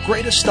some of the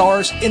greatest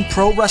stars in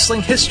pro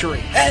wrestling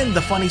history and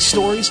the funny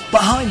stories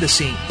behind the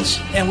scenes.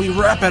 And we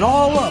wrap it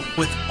all up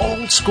with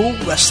old school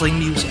wrestling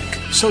music.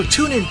 So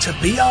tune in to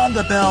Beyond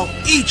the Bell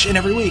each and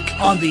every week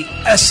on the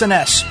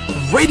SNS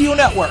Radio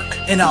Network,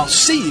 and I'll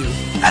see you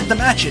at the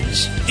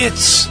matches.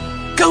 It's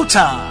go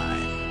time!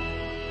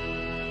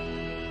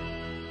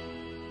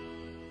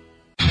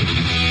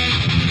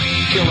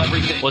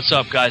 What's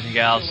up, guys and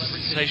gals?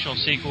 Sensational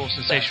Sequel,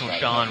 Sensational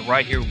Sean,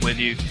 right here with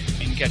you.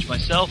 You can catch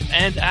myself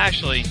and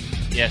Ashley,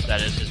 yes,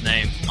 that is his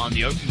name, on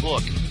the Open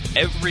Book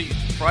every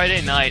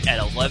Friday night at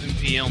 11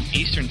 p.m.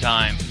 Eastern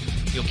Time.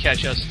 You'll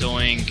catch us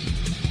doing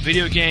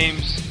video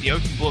games, the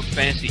Open Book,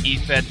 Fantasy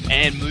eFed,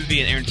 and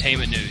movie and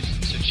entertainment news.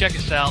 So check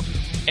us out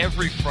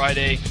every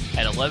Friday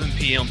at 11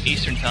 p.m.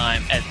 Eastern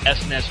Time at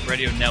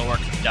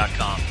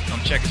snsradionetwork.com. Come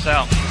check us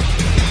out.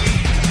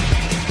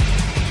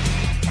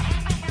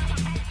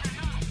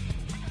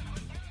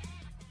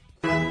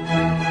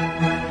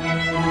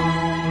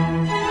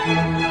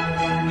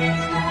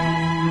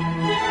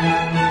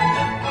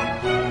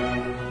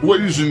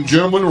 ladies and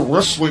gentlemen,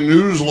 Wrestling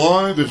News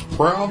Live is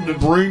proud to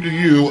bring to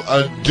you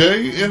a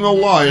day in the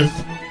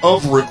life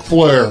of Ric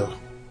Flair.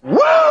 Woo!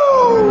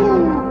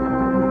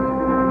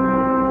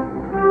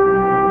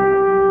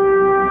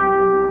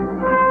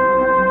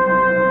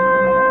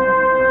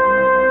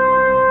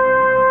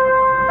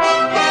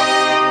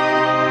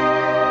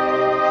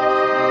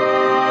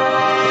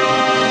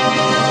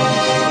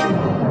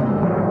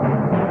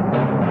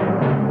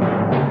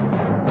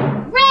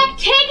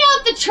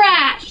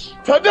 Trash!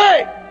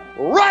 Today,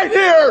 right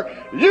here,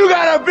 you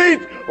gotta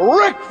beat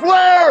Ric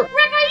Flair! Rick,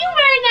 are you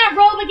wearing that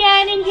robe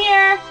again in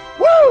here?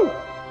 Woo!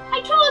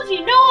 I told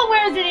you, no one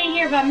wears it in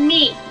here but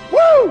me.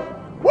 Woo!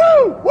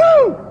 Woo!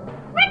 Woo!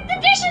 Rick, the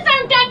dishes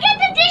aren't done. Get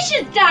the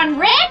dishes done,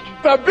 Rick!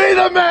 To be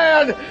the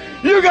man,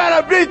 you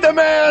gotta beat the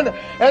man,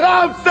 and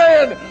I'm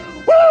saying,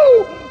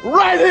 woo!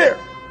 Right here,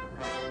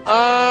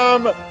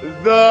 I'm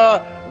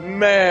the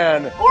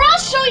man. Or I'll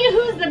show you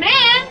who's the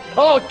man.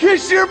 I'll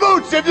kiss your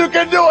boots if you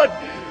can do it.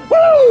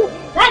 Woo!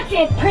 That's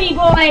it, pretty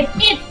boy.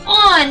 It's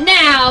on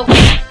now.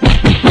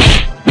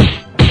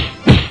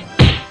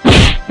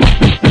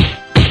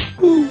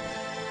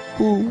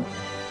 Ooh.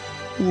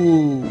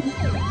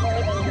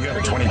 We got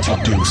a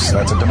 22 deuce.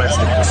 That's a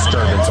domestic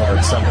disturbance over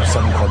at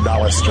 707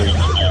 Cordalis Street.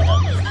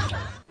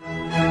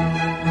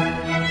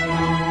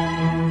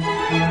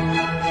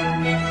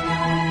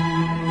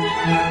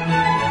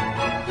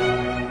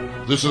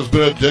 This has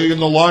been a day in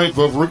the life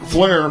of Ric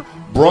Flair,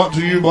 brought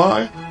to you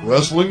by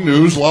Wrestling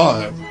News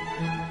Live.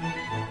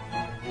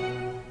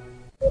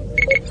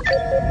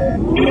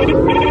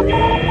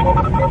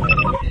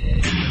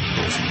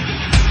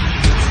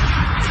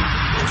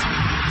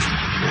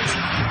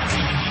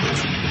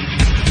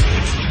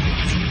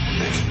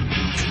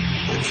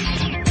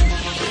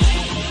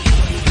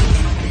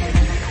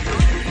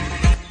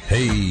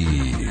 Hey,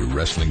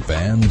 wrestling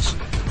fans.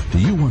 Do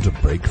you want a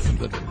break from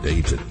the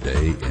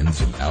day-to-day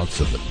ins and outs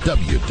of the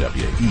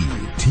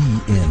WWE,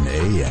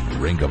 TNA,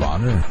 and Ring of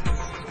Honor?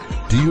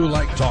 Do you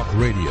like talk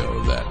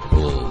radio that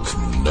pulls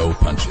no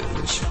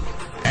punches?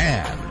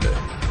 And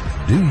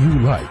do you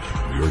like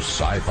your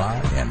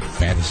sci-fi and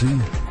fantasy?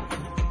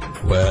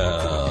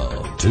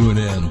 Well, tune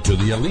in to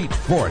the Elite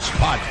Force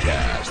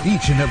podcast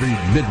each and every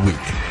midweek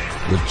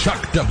with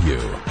Chuck W.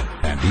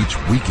 and each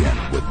weekend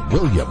with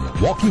William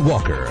Walkie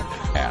Walker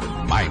and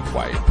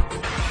Mindwipe.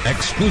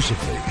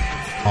 Exclusively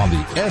on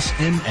the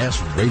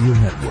SNS Radio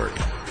Network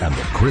and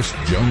the Chris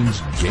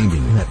Jones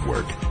Gaming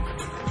Network.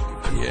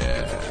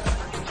 Yeah.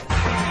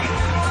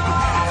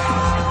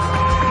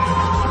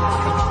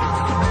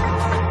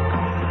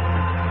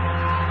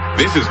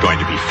 This is going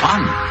to be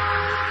fun.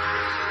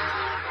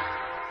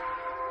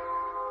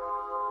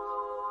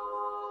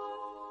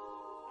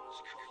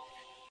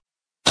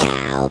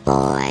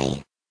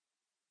 Cowboy.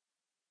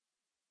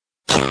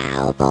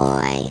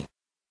 Cowboy.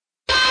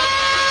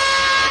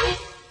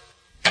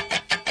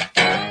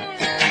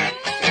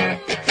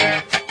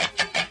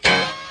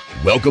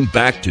 Welcome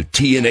back to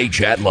TNA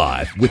Chat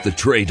Live with the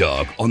Trey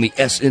Dog on the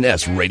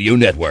SNS Radio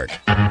Network.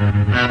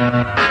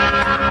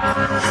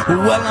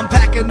 Well, I'm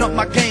packing up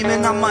my game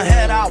and I'ma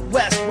head out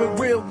west where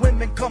real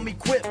women come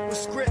equipped with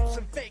scripts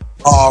and fake.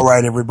 All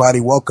right, everybody,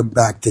 welcome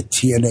back to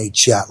TNA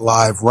Chat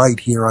Live right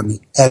here on the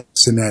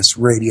SNS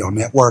Radio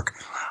Network.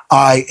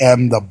 I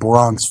am the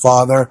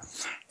BronxFather,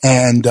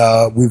 and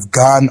we've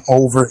gone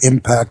over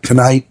Impact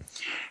tonight.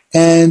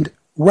 And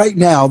right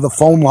now, the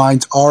phone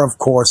lines are, of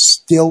course,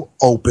 still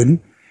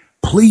open.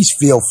 Please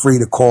feel free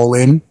to call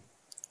in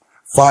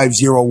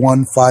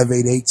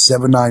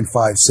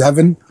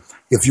 501-588-7957.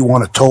 If you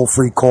want a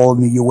toll-free call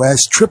in the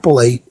U.S.,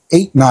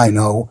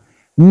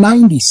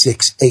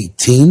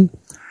 888-890-9618.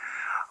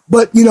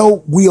 But, you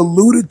know, we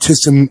alluded to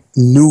some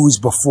news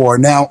before.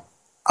 Now,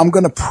 I'm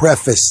going to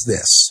preface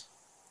this.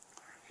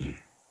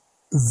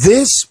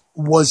 This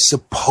was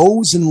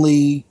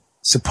supposedly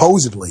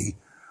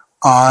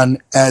on,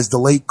 as the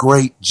late,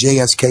 great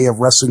JSK of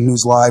Wrestling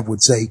News Live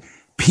would say,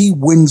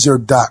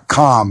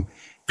 pwindsor.com,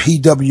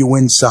 PW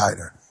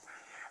Insider.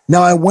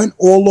 Now, I went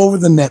all over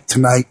the net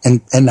tonight,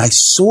 and I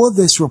saw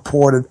this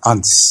reported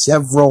on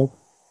several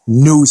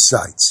news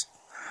sites.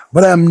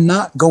 But I'm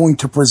not going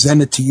to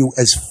present it to you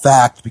as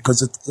fact,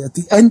 because at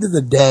the end of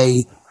the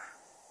day,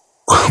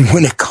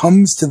 when it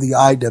comes to the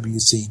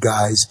IWC,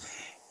 guys,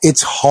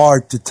 it's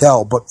hard to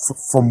tell. But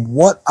from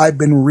what I've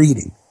been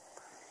reading,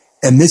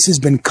 and this has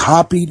been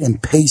copied and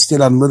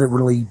pasted on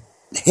literally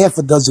half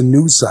a dozen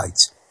news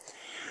sites,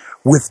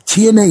 with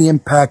TNA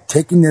Impact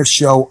taking their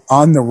show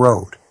on the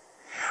road,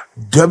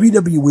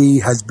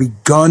 WWE has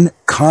begun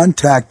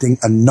contacting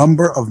a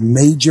number of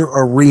major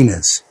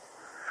arenas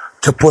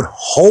to put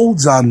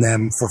holds on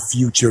them for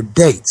future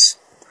dates.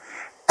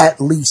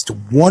 At least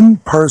one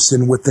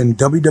person within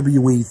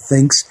WWE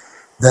thinks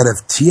that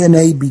if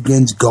TNA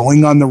begins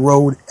going on the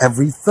road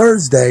every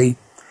Thursday,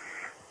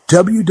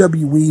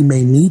 WWE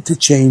may need to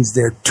change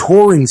their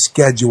touring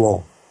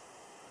schedule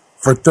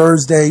for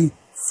Thursday,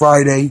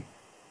 Friday,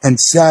 and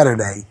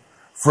Saturday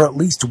for at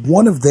least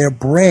one of their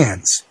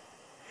brands.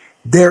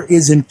 There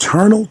is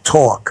internal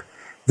talk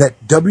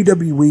that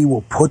WWE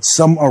will put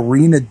some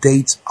arena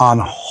dates on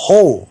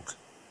hold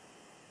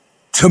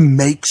to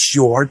make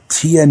sure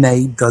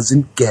TNA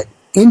doesn't get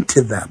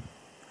into them.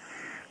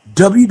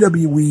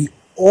 WWE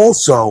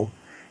also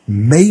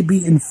may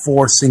be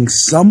enforcing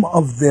some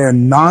of their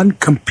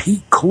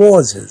non-compete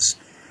clauses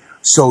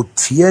so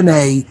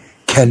TNA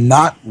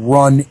cannot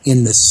run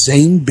in the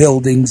same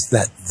buildings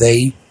that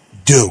they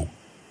do.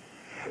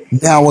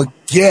 Now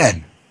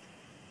again,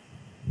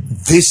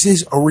 this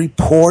is a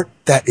report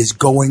that is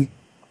going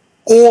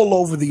all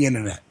over the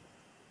internet.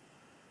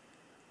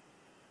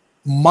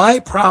 My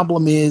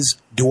problem is,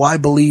 do I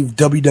believe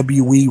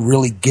WWE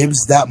really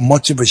gives that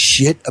much of a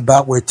shit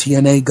about where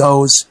TNA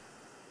goes?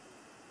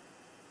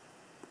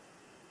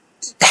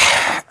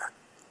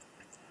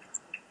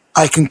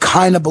 I can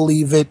kind of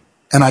believe it,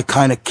 and I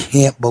kind of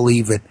can't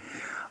believe it.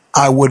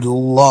 I would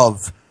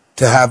love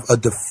to have a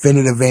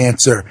definitive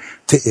answer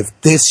to if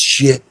this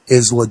shit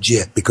is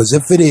legit, because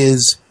if it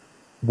is,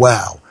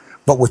 wow.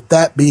 But with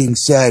that being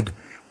said,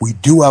 we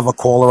do have a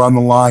caller on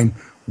the line.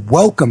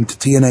 Welcome to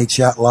TNA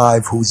Chat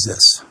Live. Who's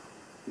this?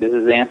 This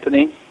is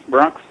Anthony,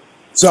 Bronx.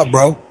 What's up,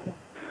 bro?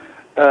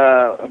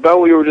 About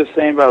what you were just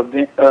saying about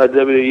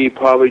WWE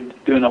probably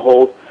doing a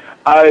hold,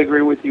 I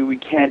agree with you. We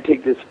can't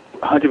take this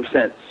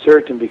 100%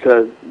 certain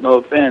because, no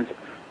offense,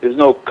 there's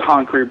no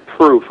concrete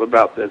proof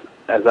about this,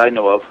 as I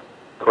know of.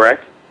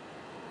 Correct?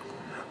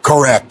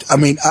 Correct. I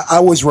mean, I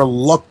was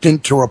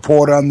reluctant to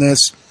report on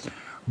this,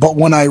 but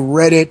when I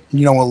read it,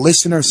 a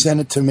listener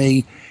sent it to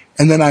me,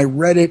 and then I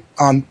read it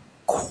on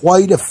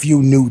quite a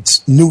few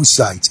news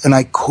sites, and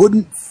I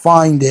couldn't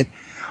find it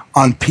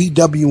on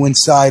PW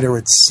Insider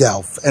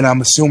itself, and I'm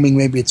assuming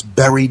maybe it's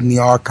buried in the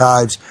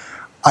archives.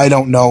 I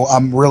don't know.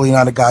 I'm really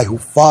not a guy who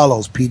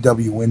follows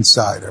PW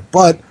Insider,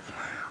 but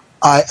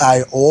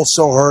I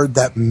also heard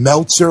that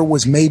Meltzer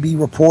was maybe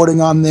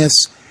reporting on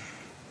this.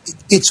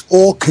 It's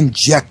all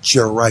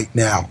conjecture right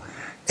now,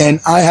 and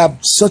I have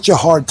such a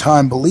hard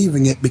time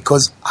believing it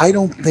because I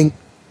don't think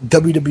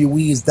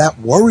WWE is that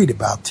worried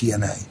about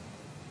TNA.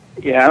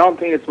 Yeah, I don't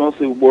think it's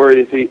mostly worried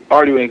if they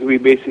are doing it. It could be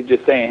basically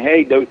just saying,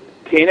 hey,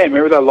 TNA,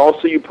 remember that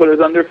lawsuit you put us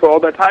under for all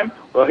that time?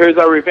 Well, here's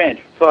our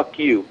revenge. Fuck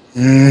you.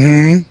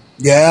 Mm-hmm.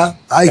 Yeah,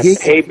 I hate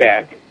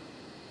payback.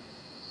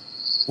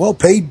 Well,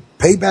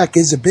 payback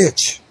is a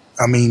bitch.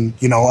 I mean,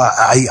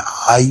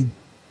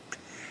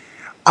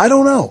 I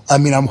don't know. I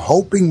mean, I'm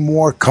hoping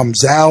more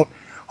comes out.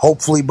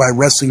 Hopefully by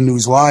Wrestling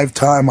News Live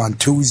time on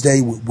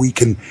Tuesday, we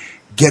can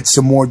get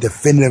some more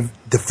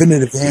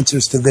definitive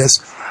answers to this.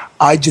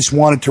 I just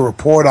wanted to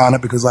report on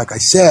it because, like I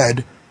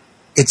said,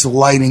 it's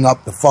lighting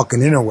up the fucking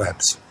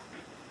interwebs.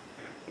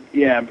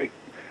 Yeah, but,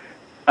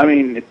 I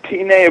mean,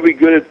 TNA would be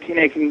good if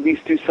TNA can at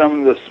least do some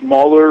of the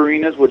smaller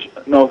arenas, which,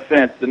 no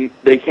offense,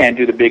 they can't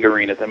do the big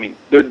arenas. I mean,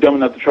 they're dumb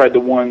enough to try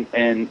the one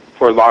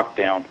for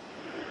lockdown.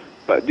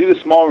 But do the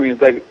small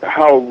arenas like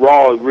how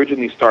Raw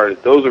originally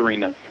started, those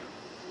arenas.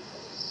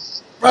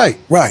 Right.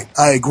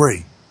 I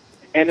agree.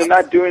 And they're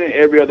not doing it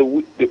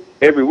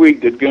every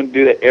week. They're going to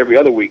do that every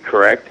other week,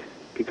 correct?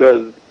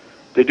 Because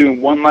they're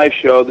doing one live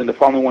show, then the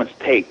following one's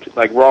taped,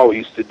 like Raw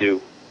used to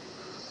do.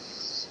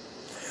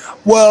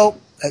 Well,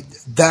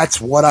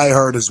 that's what I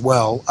heard as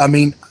well. I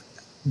mean,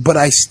 but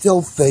I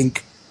still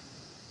think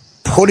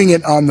putting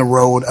it on the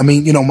road, I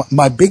mean,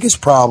 my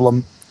biggest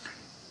problem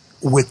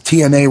with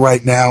TNA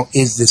right now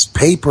is this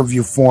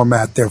pay-per-view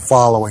format they're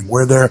following,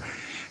 where they're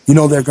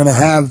going to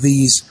have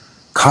these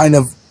kind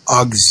of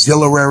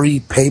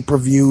auxiliary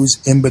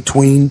pay-per-views in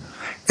between,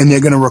 and they're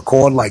going to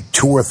record like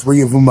 2 or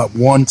 3 of them at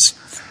once.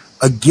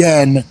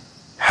 Again,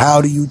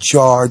 how do you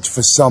charge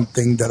for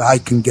something that I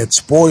can get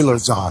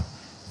spoilers on?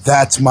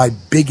 That's my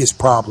biggest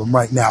problem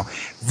right now.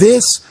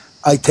 This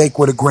I take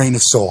with a grain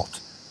of salt.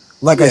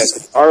 Like I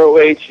said,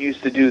 ROH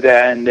used to do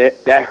that, and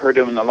that hurt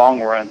them in the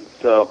long run.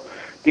 So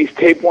these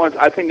tape ones,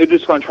 I think they're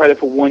just going to try that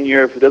for 1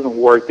 year. If it doesn't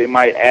work, they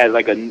might add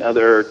like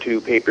another or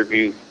 2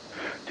 pay-per-views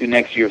to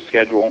next year's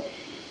schedule.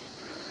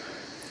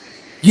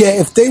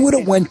 Yeah, if they would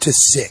have went to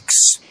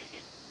 6,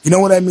 you know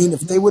what I mean?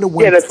 If they would have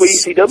went, that's what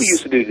ECW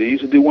used to do. They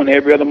used to do one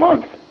every other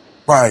month.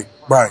 Right,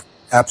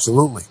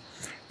 absolutely.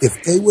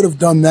 If they would have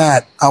done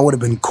that, I would have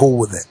been cool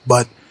with it.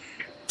 But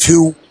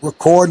to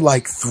record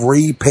like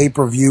 3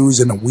 pay-per-views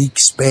in a week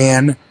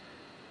span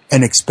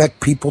and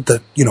expect people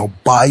to,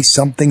 buy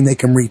something they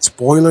can read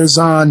spoilers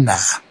on, nah.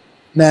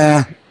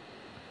 Yeah,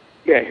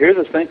 here's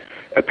the thing.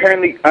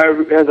 Apparently,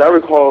 as I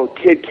recall,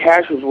 Kid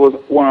Cash was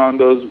one on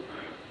those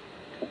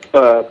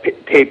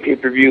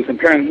pay-per-views.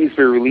 Apparently, he's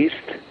been released.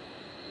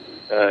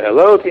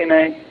 Hello,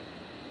 TNA.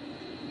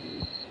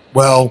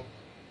 Well,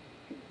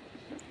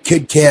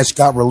 Kid Cash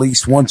got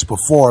released once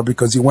before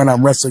because he went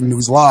on Wrestling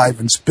News Live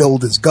and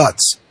spilled his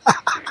guts.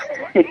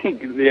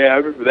 Yeah, I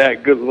remember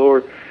that. Good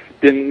Lord.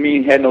 Didn't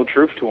mean he had no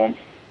truth to him.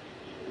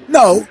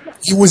 No,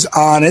 he was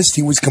honest.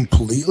 He was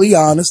completely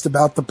honest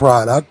about the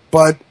product,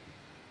 but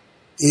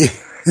yeah,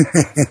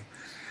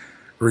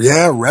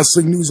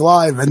 Wrestling News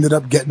Live ended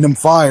up getting him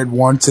fired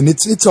once, and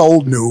it's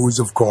old news,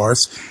 of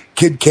course.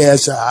 Kid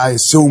Cash, I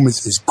assume,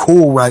 is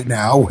cool right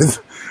now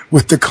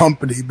with the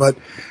company, but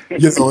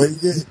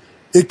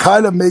it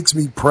kind of makes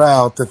me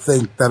proud to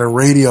think that a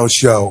radio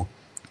show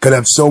could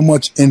have so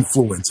much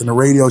influence, and a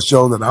radio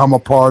show that I'm a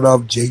part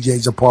of,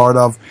 JJ's a part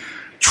of,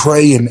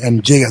 Trey and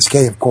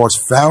JSK, of course,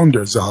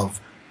 founders of,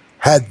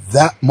 had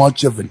that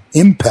much of an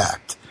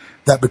impact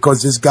that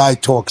because this guy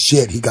talks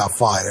shit, he got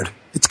fired.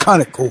 It's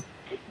kind of cool.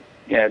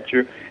 Yeah,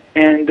 true.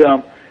 And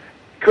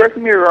correct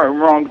me if I'm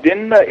wrong,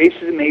 didn't the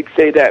Aces and Eights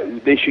say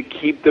that they should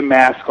keep the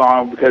mask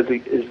on because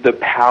it is the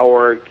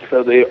power,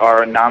 so they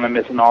are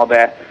anonymous and all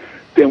that?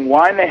 Then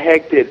why in the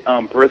heck did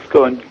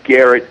Briscoe and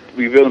Garrett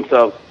reveal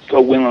themselves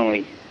so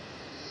willingly?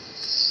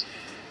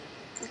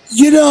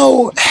 You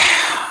know,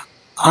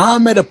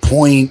 I'm at a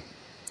point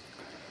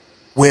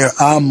where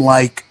I'm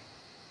like,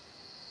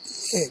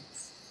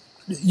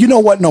 you know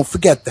what? No,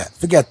 forget that.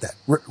 Forget that.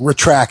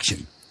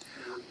 Retraction.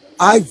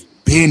 I've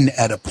been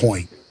at a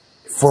point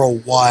for a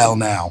while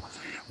now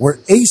where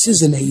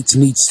Aces and Eights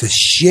needs to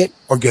shit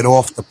or get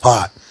off the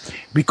pot.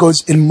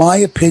 Because in my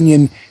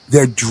opinion,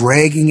 they're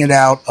dragging it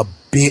out a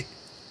bit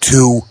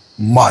too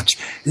much.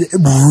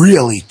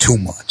 Really too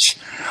much.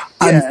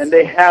 Yeah, and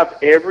they have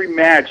every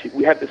match.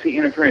 We have to see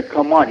interference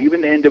come on.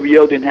 Even the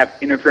NWO didn't have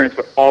interference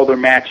for all their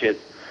matches.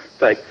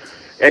 It's like,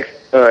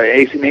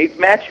 Ace and Eights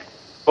match?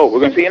 Oh, we're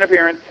going to see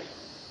interference.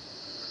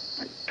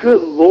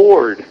 Good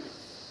Lord.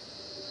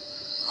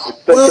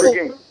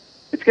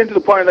 It's getting to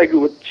the point like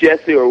with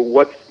Jesse or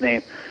what's his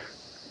name.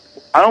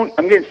 I'm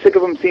getting sick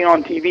of them seeing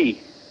on TV.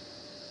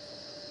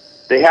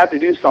 They have to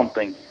do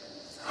something.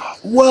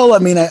 Well, I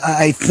mean,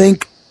 I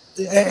think,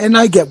 and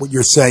I get what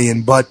you're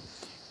saying, but,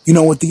 you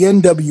know, with the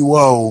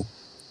NWO,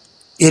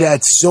 it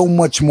had so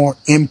much more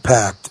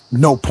impact,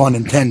 no pun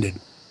intended.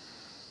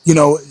 You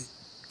know,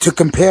 to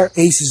compare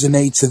Aces and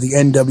Eights to the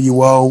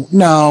NWO,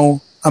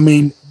 no. I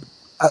mean,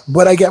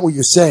 but I get what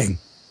you're saying.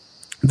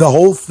 The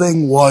whole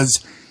thing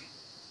was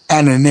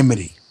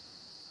anonymity.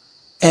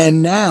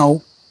 And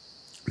now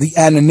the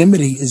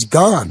anonymity is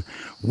gone.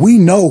 We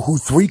know who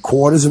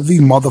 3/4 of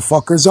these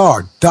motherfuckers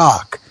are.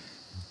 Doc,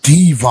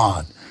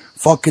 Devon,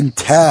 fucking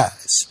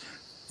Taz.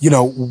 You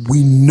know,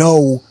 we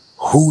know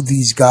who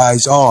these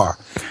guys are.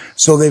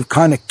 So they've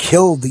kind of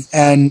killed the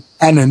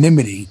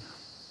anonymity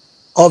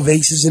of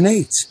Aces and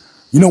Eights.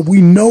 You know,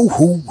 we know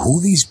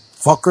who these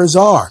fuckers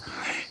are.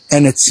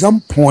 And at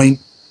some point,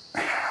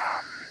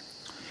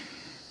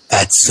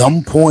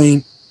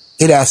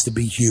 it has to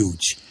be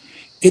huge.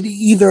 It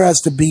either has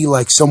to be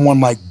like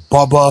someone like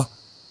Bubba,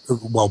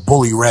 well,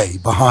 Bully Ray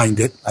behind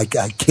it. I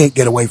can't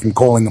get away from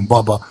calling him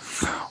Bubba.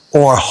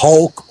 Or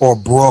Hulk or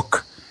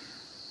Brooke.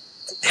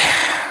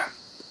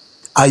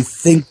 I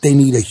think they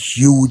need a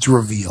huge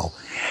reveal.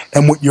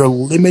 And with your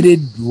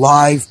limited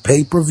live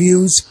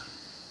pay-per-views,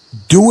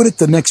 do it at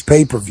the next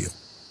pay-per-view.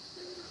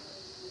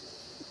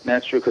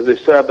 That's true, because they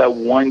still have that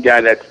one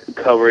guy that's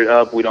covered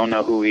up. We don't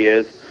know who he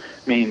is.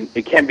 I mean,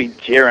 it can't be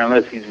Jerry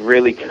unless he's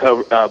really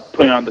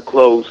putting on the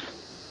clothes.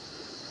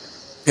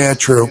 Yeah,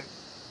 true.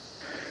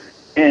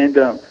 And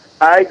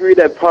I agree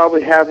that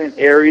probably having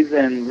Aries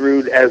and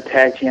Rude as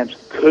tag champs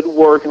could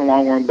work in the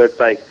long run, but it's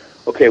like,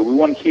 okay, we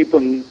want to keep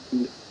them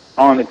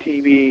on the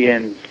TV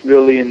and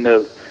really in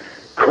the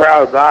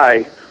crowd's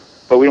eye,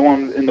 but we don't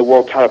want them in the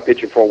world title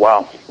picture for a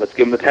while. Let's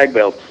give them the tag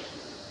belts.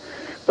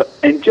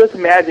 And just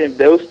imagine if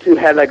those two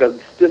had like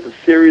just a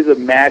series of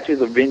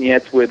matches or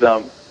vignettes with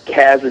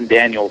Kaz and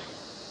Daniels.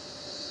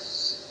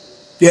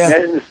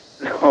 Yeah.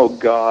 Oh,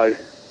 God.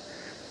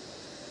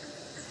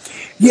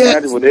 Yeah.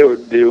 Imagine what they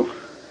would do.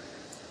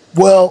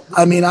 Well,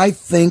 I mean, I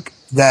think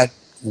that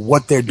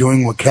what they're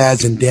doing with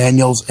Kaz and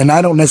Daniels, and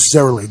I don't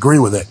necessarily agree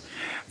with it.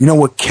 You know,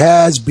 with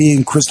Kaz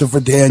being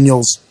Christopher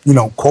Daniels, you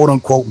know,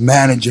 quote-unquote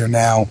manager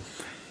now,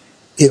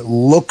 it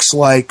looks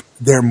like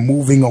they're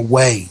moving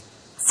away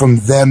from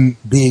them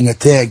being a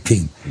tag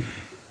team.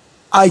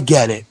 I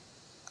get it.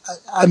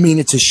 I mean,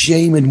 it's a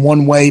shame in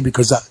one way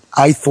because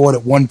I thought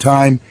at one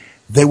time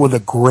they were the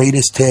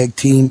greatest tag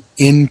team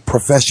in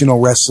professional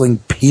wrestling,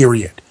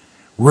 period.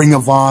 Ring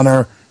of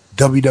Honor,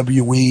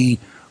 WWE,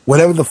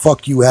 whatever the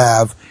fuck you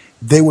have,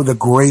 they were the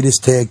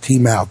greatest tag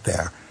team out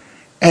there.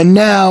 And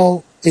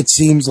now it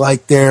seems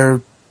like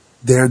they're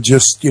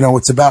just, you know,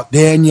 it's about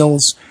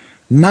Daniels,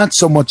 not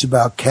so much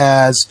about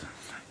Kaz.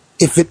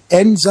 If it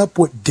ends up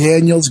with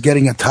Daniels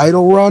getting a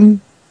title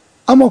run,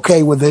 I'm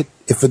okay with it.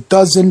 If it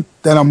doesn't,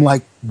 then I'm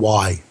like,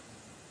 why?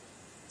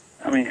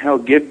 I mean, hell,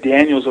 give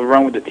Daniels a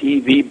run with the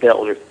TV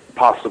belt if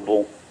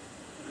possible.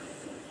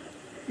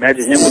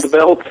 Imagine him with the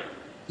belt.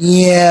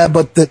 Yeah,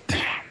 but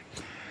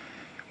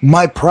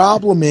my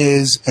problem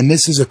is, and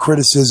this is a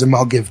criticism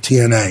I'll give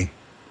TNA,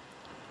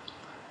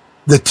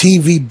 the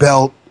TV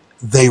belt,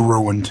 they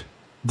ruined.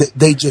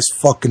 They just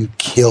fucking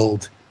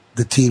killed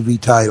the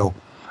TV title.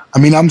 I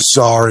mean, I'm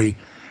sorry.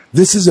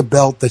 This is a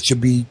belt that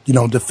should be, you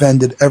know,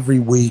 defended every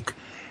week,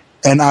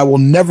 and I will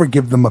never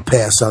give them a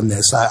pass on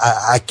this.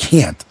 I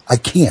can't.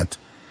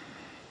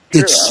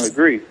 Sure, I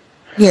agree.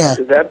 Yeah.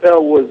 Because that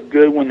belt was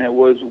good when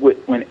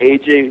when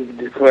AJ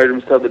declared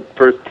himself the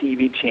first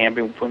TV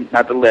champion,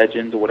 not the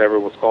Legends or whatever it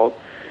was called,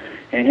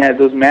 and he had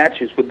those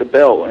matches with the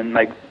belt, and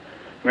like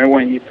Remember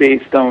when he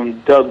faced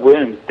Doug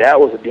Williams? That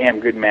was a damn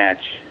good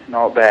match and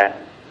all that.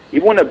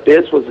 Even when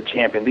Abyss was the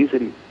champion, at least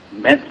it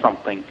meant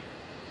something.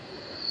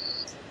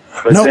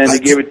 But then to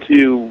give it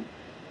to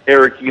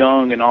Eric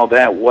Young and all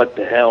that, what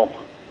the hell?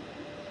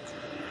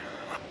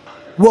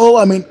 Well,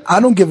 I mean, I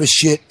don't give a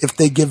shit if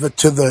they give it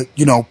to the,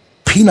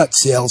 peanut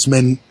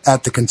salesman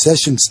at the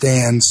concession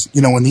stands,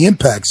 in the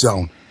Impact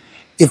Zone.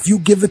 If you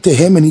give it to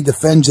him and he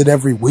defends it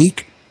every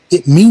week,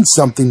 it means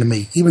something to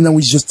me, even though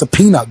he's just a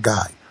peanut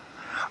guy.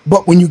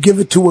 But when you give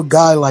it to a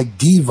guy like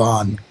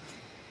Devon,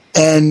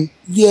 and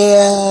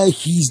yeah,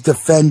 he's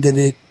defended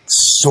it,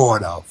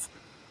 sort of.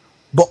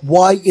 But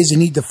why isn't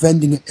he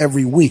defending it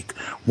every week?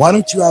 Why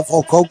don't you have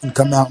Hulk Hogan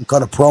come out and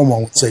cut a promo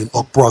and say,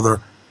 look,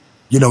 brother,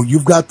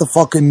 you've got the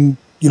fucking,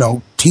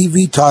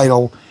 TV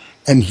title,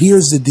 and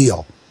here's the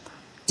deal.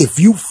 If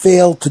you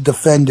fail to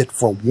defend it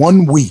for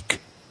 1 week,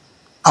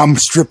 I'm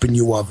stripping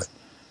you of it.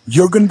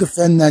 You're going to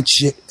defend that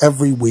shit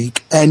every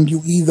week, and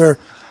you either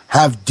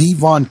have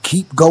Devon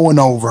keep going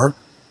over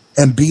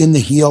and being the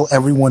heel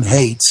everyone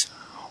hates,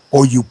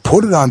 or you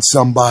put it on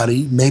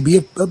somebody, maybe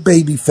a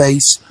baby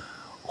face,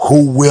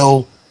 who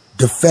will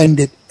defend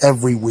it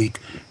every week.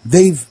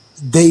 They've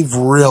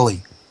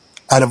really,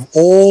 out of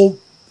all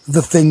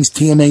the things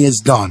TNA has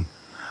done,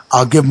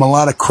 I'll give them a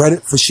lot of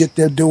credit for shit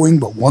they're doing,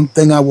 but one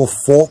thing I will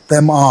fault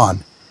them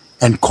on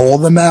and call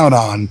them out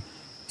on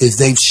is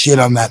they've shit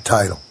on that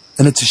title.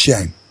 And it's a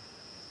shame.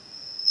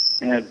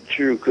 Yeah,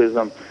 true,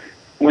 because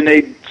when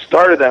they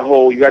started that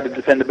whole, you got to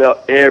defend the belt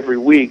every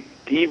week,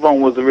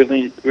 Devon was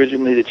originally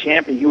the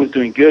champion. He was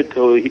doing good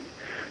till the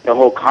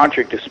whole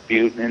contract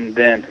dispute, and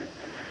then,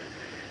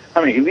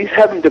 at least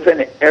have him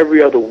defend it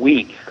every other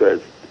week,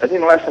 because I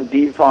think the last time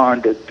Devon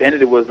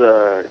defended it was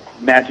a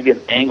match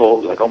against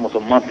Angle, like almost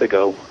a month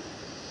ago.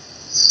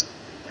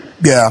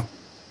 Yeah.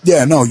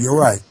 Yeah, no, you're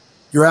right.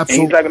 You're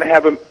absolutely. And he's not going to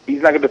have him.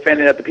 He's not going to defend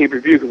it at the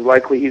pay-per-view because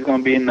likely he's going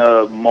to be in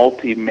the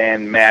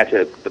multi-man match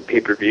at the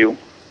pay-per-view.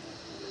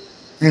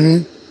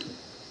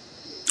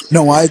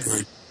 No, I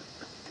agree.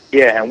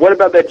 Yeah, and what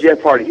about that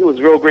Jeff Hardy? He was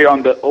real great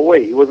on the. Oh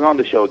wait, he wasn't on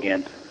the show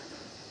again.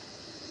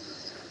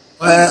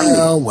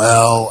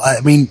 Well,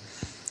 I mean,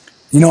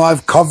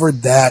 I've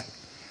covered that.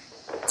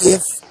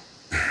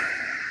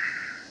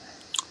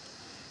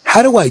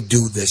 How do I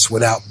do this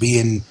without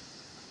being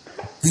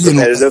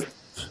repetitive?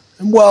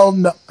 Well,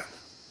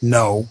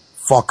 no,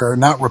 fucker,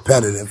 not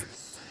repetitive.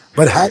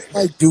 But how do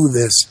I do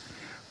this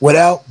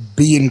without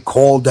being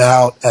called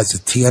out as a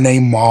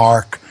TNA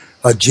mark,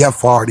 a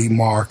Jeff Hardy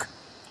mark?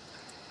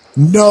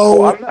 No.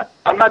 Well,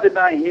 I'm not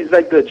denying he's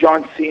like the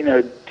John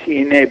Cena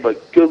TNA,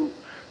 but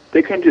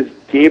they couldn't just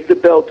give the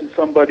belt to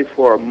somebody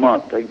for a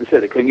month. Like I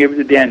said, they couldn't give it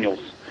to Daniels.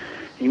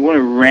 He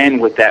wouldn't have ran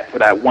with that for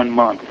that 1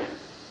 month.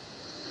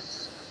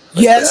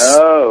 Yes.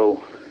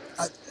 Oh.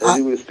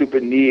 He was a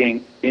stupid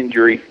knee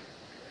injury.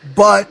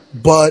 But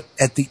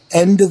at the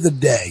end of the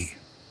day,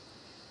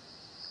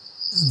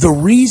 the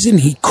reason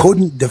he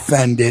couldn't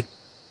defend it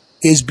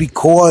is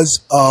because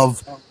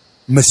of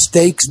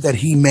mistakes that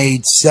he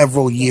made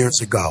several years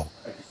ago.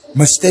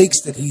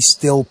 Mistakes that he's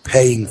still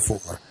paying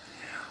for.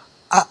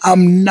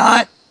 I'm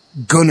not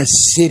going to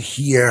sit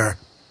here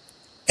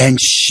and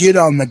shit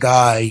on the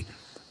guy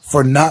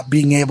for not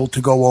being able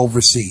to go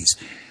overseas.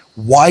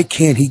 Why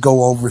can't he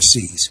go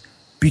overseas?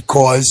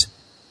 Because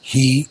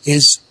he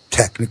is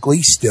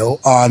technically still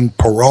on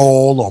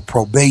parole or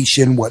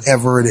probation,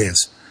 whatever it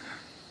is.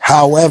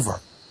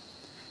 However,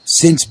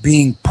 since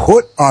being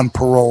put on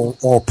parole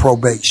or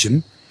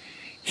probation,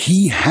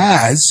 he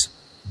has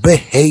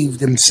behaved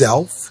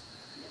himself,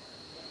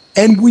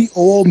 and we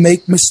all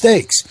make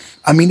mistakes.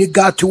 I mean, it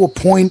got to a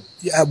point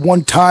at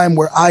one time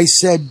where I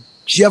said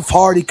Jeff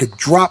Hardy could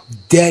drop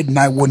dead and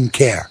I wouldn't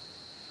care.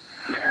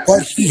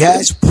 But he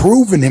has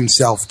proven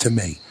himself to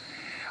me.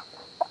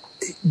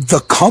 The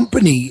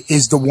company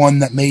is the one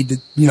that made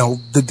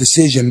the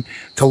decision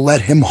to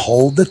let him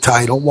hold the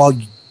title while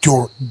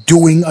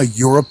doing a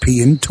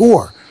European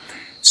tour.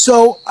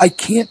 So I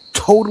can't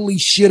totally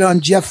shit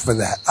on Jeff for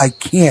that. I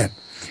can't.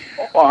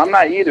 Well, I'm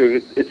not either.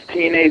 It's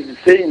TNA's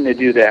decision to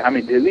do that. I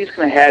mean, they're at least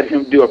going to have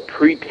him do a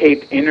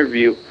pre-taped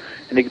interview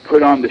and they can put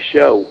it on the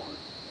show.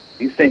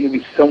 He's saying he'll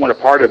be somewhat a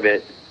part of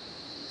it.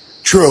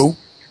 True.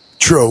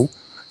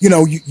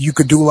 You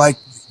could do like,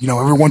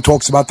 everyone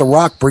talks about The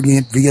Rock bringing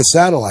it via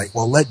satellite.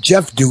 Well, let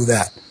Jeff do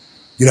that.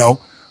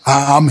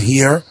 I'm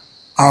here.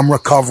 I'm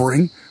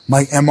recovering.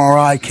 My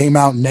MRI came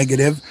out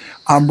negative.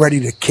 I'm ready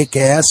to kick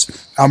ass.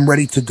 I'm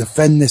ready to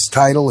defend this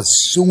title as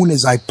soon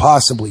as I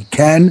possibly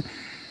can.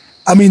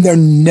 I mean, they're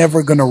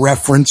never going to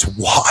reference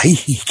why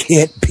he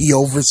can't be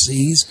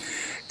overseas.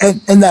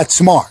 And that's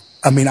smart.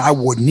 I mean, I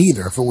wouldn't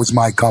either if it was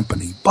my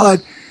company.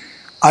 But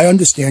I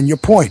understand your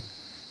point.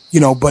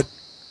 But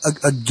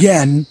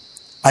again,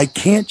 I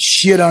can't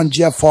shit on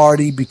Jeff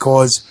Hardy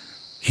because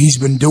he's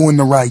been doing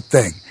the right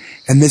thing.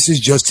 And this is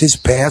just his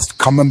past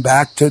coming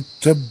back to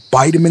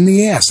bite him in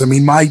the ass. I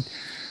mean,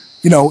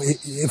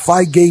 if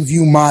I gave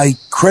you my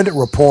credit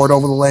report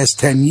over the last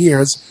 10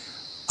 years,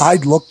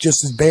 I'd look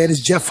just as bad as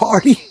Jeff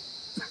Hardy.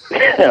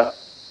 Yeah.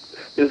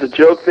 there's a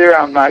joke there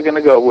I'm not going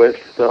to go with,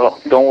 so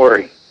don't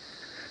worry.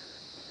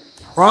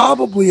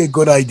 Probably a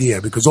good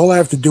idea, because all I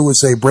have to do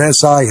is say,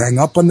 Brass Eye, hang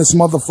up on this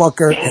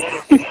motherfucker.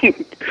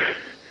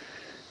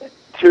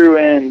 True,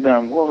 and,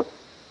 well,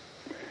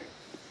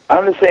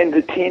 I'm just saying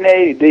the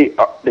TNA,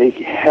 they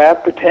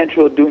have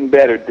potential of doing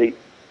better.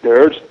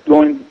 They're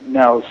going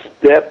now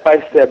step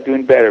by step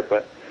doing better,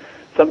 but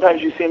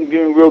sometimes you see them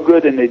doing real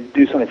good and they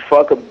do something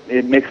fuck up,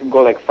 it makes them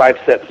go like 5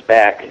 steps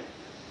back.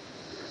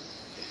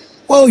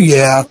 Well,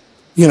 yeah,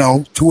 you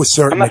know, to a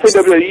certain I'm not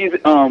saying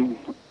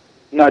WWE's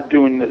not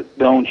doing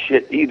their own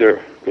shit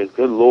either, because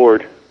good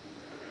Lord.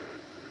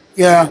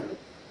 Yeah,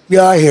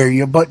 I hear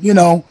you, but, you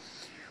know,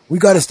 we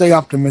got to stay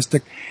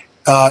optimistic.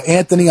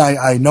 Anthony,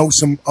 I know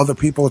some other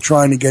people are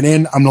trying to get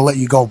in. I'm going to let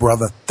you go,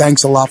 brother.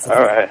 Thanks a lot for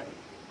All right,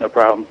 no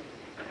problem.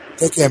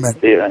 Take care, man.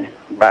 See you then.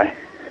 Bye.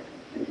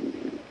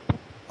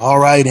 All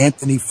right,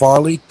 Anthony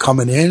Farley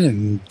coming in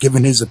and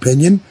giving his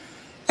opinion,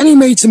 and he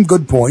made some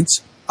good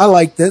points. I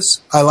like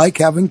this. I like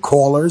having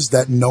callers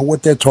that know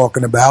what they're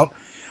talking about,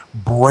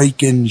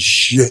 breaking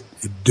shit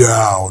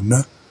down.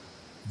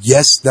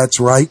 Yes, that's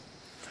right.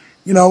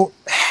 You know,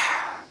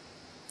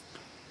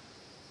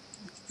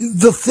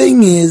 the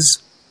thing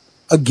is,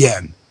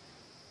 again,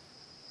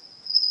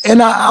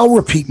 and I'll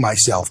repeat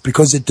myself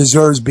because it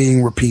deserves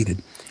being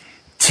repeated.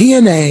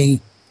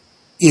 TNA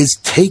is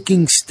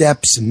taking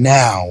steps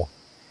now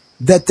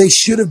that they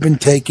should have been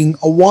taking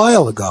a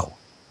while ago.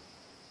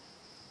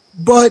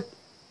 But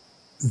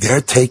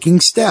they're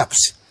taking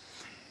steps.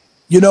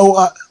 You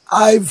know,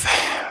 I've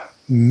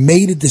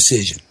made a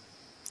decision.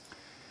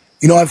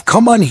 You know, I've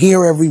come on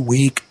here every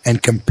week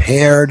and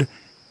compared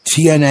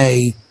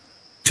TNA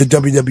to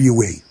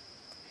WWE.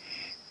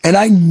 And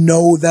I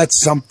know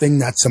that's something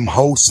that some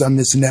hosts on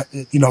this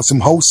some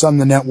hosts on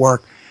the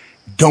network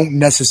don't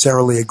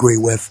necessarily agree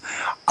with.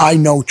 I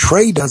know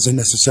Trey doesn't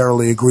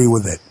necessarily agree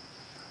with it.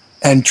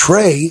 And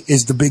Trey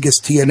is the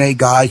biggest TNA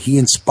guy. He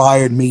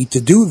inspired me to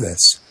do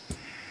this.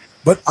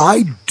 But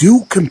I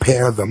do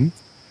compare them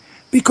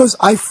because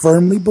I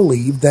firmly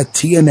believe that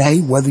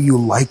TNA, whether you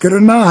like it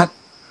or not,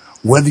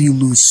 whether you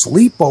lose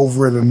sleep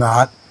over it or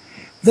not,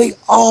 they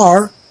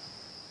are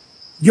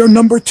your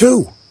number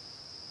 2.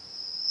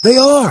 They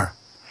are.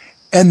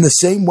 And the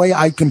same way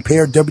I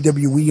compare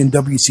WWE and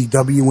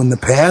WCW in the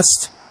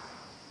past,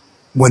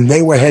 when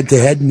they were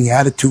head-to-head in the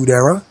Attitude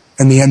Era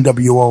and the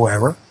NWO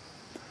era,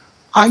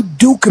 I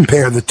do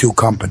compare the two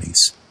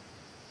companies.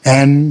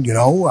 And, you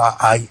know,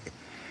 I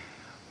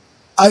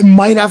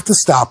might have to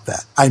stop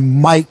that. I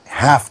might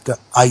have to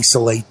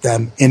isolate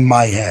them in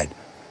my head.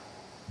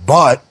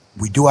 But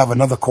we do have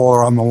another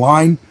caller on the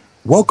line.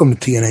 Welcome to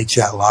TNA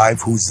Chat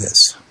Live. Who's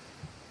this?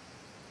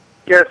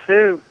 Guess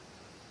who?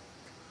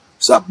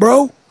 What's up,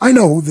 bro? I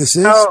know who this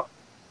is. Oh,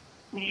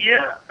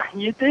 yeah,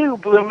 you do.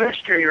 Blue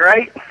Mystery,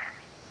 right?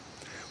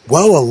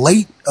 Well,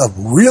 a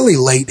really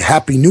late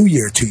Happy New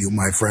Year to you,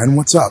 my friend.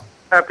 What's up?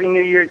 Happy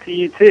New Year to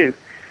you, too.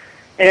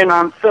 And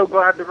I'm so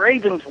glad the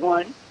Ravens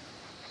won.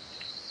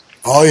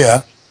 Oh,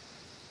 yeah.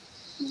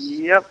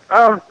 Yep.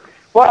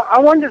 Well, I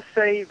wanted to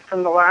say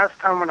from the last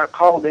time when I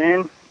called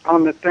in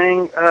on the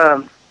thing,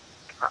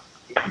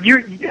 have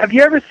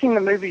you ever seen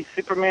the movie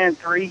Superman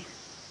 3?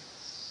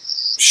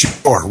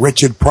 Sure.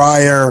 Richard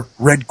Pryor,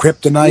 Red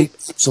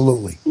Kryptonite.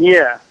 Absolutely.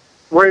 Yeah.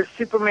 Where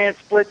Superman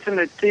splits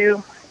into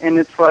two, and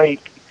it's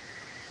like,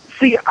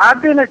 see,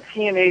 I've been a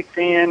TNA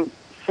fan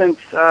since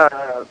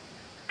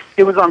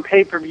it was on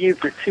pay-per-view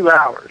for 2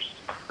 hours,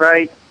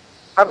 right?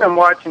 I've been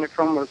watching it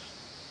for almost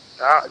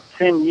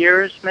 10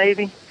 years,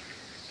 maybe.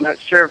 Not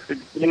sure if it,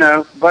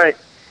 but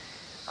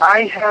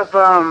I have,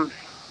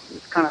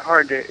 it's kind of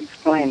hard to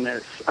explain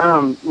this.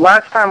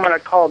 Last time when I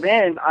called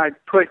in, I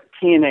put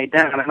TNA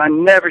down, and I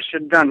never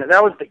should have done that.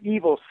 That was the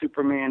evil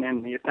Superman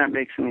in me, if that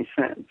makes any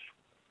sense.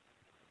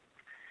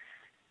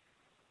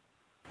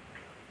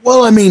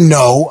 Well, I mean,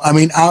 no. I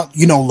mean,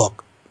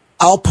 look,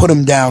 I'll put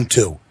them down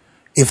too.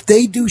 If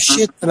they do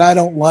shit that I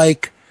don't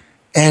like,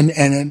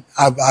 and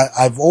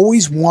I've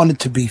always wanted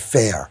to be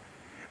fair.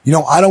 You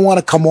know, I don't want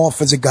to come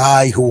off as a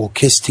guy who will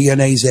kiss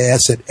TNA's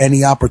ass at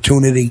any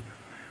opportunity.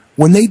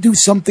 When they do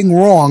something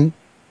wrong,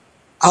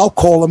 I'll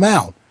call them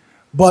out.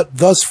 But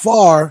thus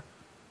far,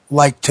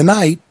 like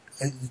tonight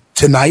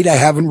I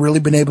haven't really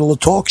been able to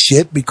talk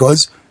shit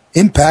because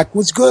Impact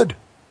was good.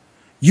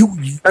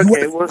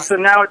 Okay, well, so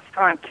now it's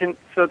time. Can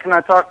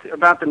I talk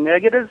about the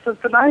negatives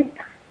of tonight?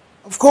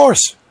 Of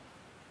course.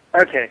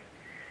 Okay.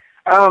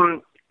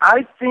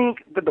 I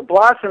think that the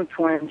Blossom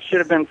twins should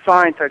have been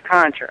signed to a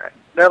contract.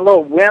 That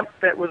little wimp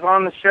that was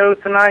on the show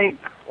tonight,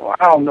 well,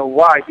 I don't know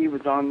why he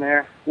was on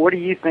there. What do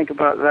you think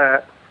about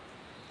that?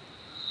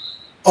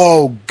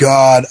 Oh,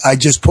 God, I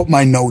just put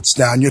my notes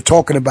down. You're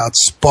talking about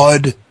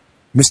Spud,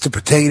 Mr.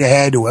 Potato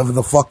Head, whoever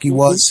the fuck he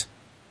was?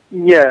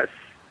 Yes,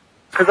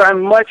 because I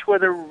much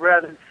would have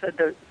rather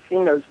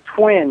seen those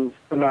twins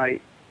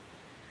tonight.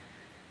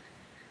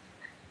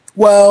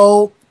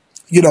 Well,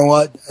 you know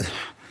what?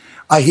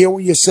 I hear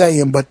what you're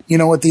saying, but,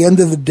 at the end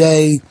of the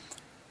day,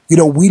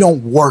 we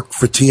don't work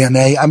for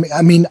TNA.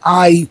 I mean,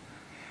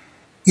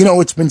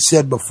 it's been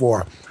said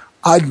before.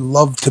 I'd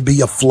love to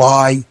be a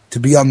fly, to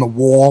be on the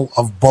wall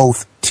of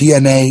both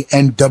TNA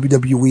and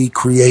WWE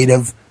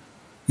creative,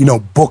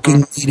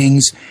 booking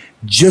meetings,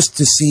 just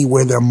to see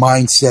where their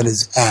mindset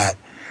is at.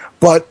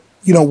 But,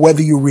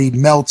 whether you read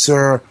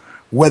Meltzer,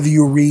 whether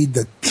you read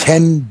the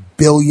 10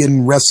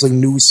 billion wrestling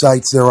news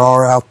sites there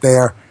are out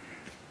there,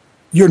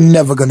 you're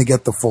never going to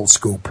get the full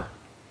scoop.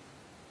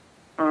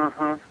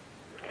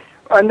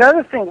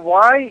 Another thing,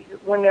 why,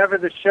 whenever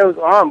the show's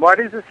on, why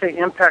does it say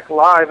Impact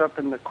Live up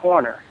in the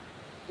corner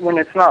when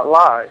it's not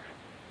live?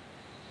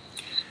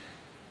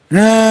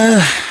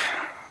 Man,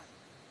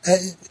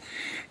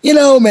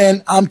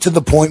 I'm to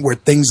the point where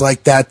things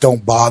like that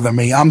don't bother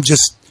me. I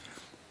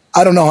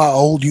don't know how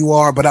old you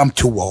are, but I'm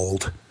too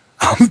old.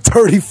 I'm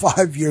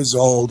 35 years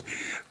old.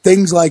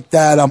 Things like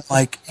that, I'm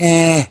like,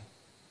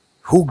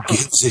 who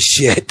gives a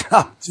shit?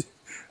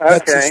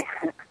 Okay.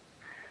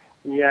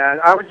 Yeah,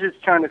 I was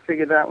just trying to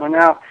figure that one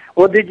out.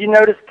 Well, did you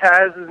notice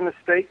Taz's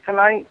mistake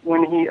tonight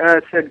when he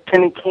said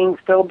Kenny King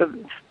stole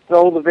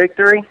the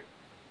victory?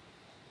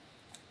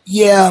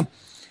 Yeah.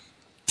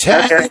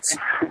 Taz. Okay.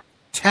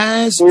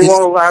 Taz. We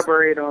won't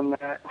elaborate on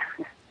that.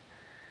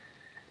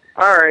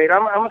 All right,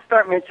 I'm going to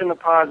start mentioning the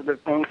positive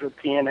things with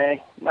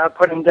TNA. Not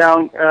putting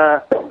down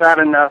bad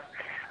enough.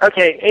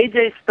 Okay,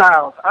 AJ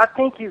Styles. I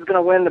think he's going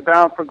to win the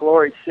Bound for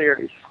Glory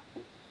series.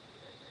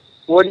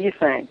 What do you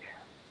think?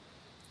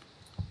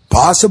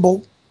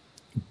 Possible.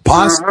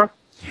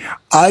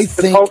 I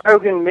think Hulk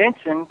Hogan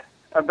mentioned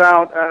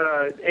about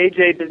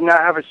AJ did not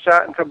have a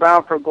shot until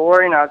Bound for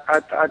Glory, and I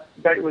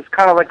that it was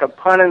kind of like a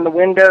pun in the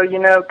window,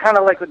 kind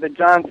of like with the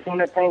John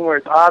Cena thing where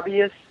it's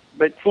obvious.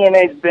 But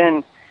TNA's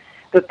been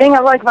the thing I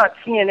like about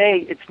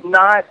TNA. It's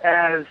not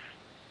as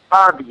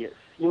obvious.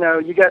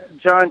 You got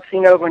John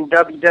Cena over in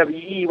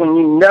WWE when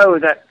you know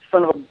that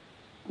son of a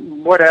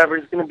whatever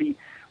is going to be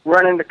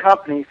running the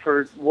company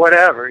for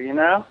whatever,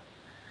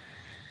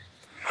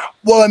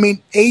 Well, I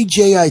mean,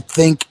 AJ, I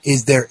think,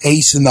 is their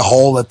ace in the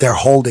hole that they're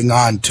holding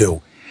on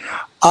to.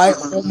 I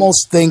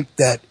almost think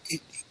that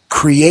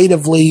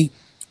creatively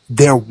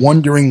they're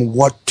wondering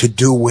what to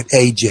do with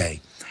AJ.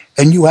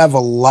 And you have a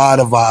lot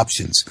of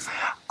options.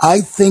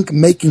 I think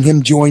making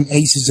him join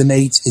Aces and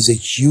Eights is a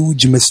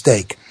huge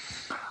mistake.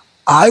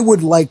 I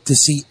would like to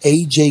see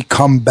AJ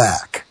come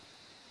back.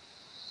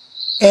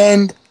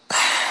 And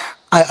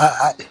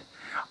I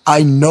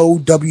know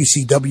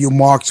WCW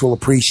marks will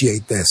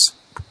appreciate this.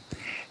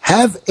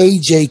 Have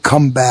AJ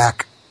come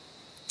back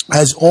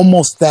as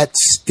almost that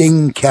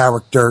Sting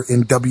character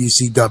in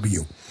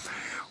WCW,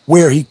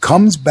 where he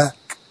comes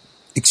back,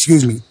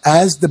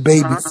 as the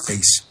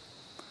babyface,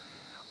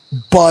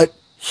 but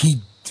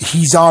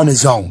he's on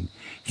his own.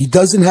 He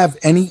doesn't have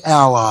any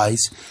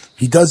allies.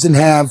 He doesn't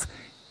have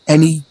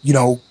any,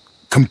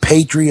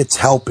 compatriots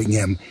helping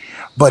him,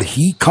 but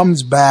he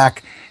comes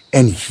back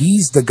and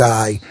he's the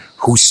guy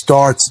who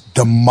starts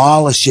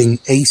demolishing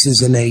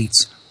Aces and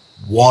Eights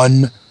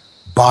one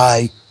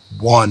by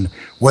one,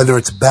 whether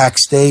it's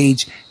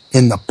backstage,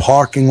 in the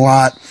parking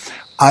lot.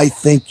 I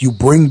think you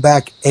bring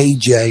back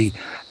AJ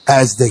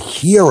as the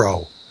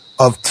hero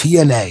of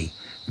TNA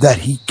that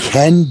he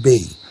can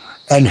be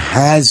and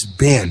has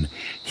been.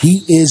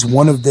 He is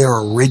one of their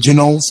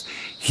originals.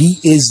 He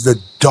is the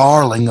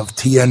darling of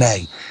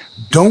TNA.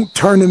 Don't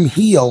turn him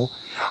heel,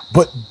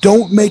 but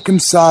don't make him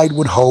side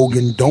with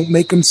Hogan. Don't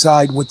make him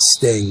side with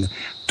Sting.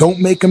 Don't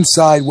make him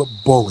side with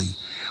Bully.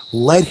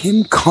 Let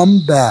him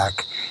come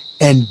back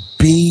and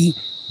be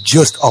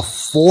just a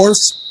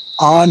force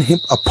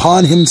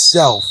upon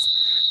himself,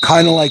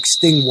 kind of like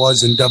Sting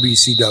was in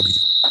WCW.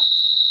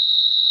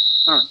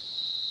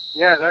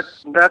 Yeah,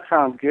 that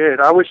sounds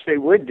good. I wish they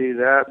would do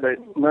that, but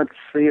let's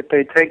see if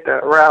they take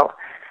that route.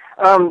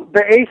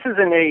 The Aces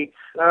and Eights,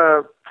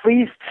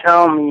 please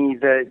tell me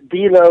that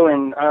D'Lo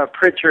and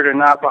Pritchard are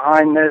not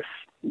behind this.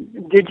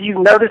 Did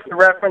you notice the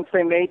reference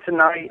they made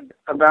tonight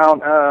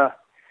about,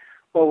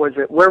 what was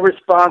it? We're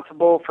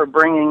responsible for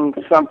bringing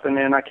something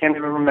in. I can't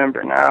even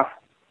remember now.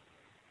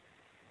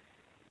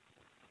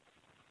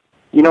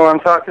 You know what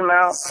I'm talking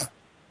about?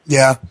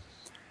 Yeah.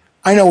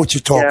 I know what you're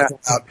talking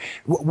about.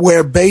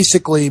 Where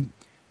basically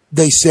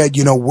they said,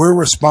 we're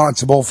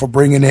responsible for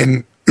bringing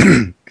in,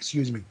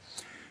 excuse me,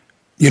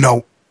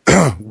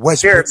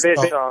 West Garrett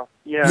Bischoff.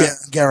 Yeah,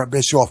 Garrett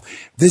Bischoff.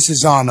 This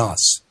is on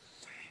us.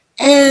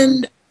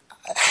 And,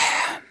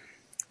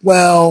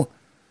 well,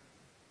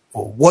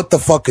 what the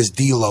fuck has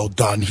D'Lo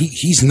done?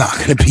 He's not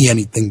going to be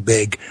anything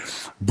big.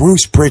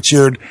 Bruce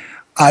Pritchard,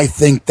 I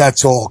think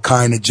that's all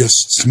kind of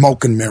just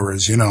smoke and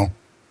mirrors, To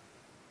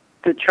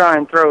try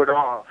and throw it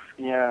off,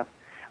 yeah.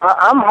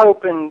 I'm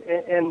hoping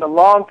in the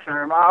long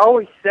term. I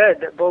always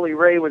said that Bully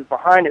Ray was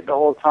behind it the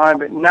whole time,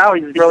 but now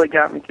he's really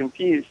got me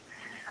confused.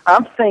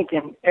 I'm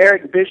thinking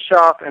Eric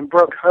Bischoff and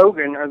Brooke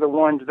Hogan are the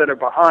ones that are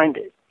behind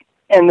it.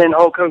 And then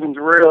Hulk Hogan's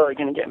really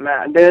going to get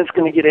mad. Then it's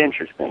going to get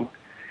interesting.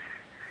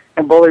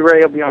 And Bully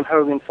Ray will be on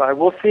Hogan's side.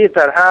 We'll see if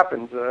that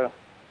happens.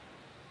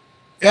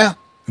 Yeah.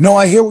 No,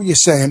 I hear what you're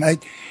saying.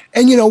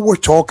 And we're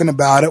talking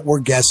about it. We're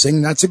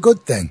guessing. That's a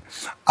good thing.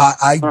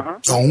 I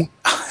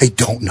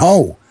don't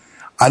know.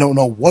 I don't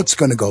know what's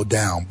going to go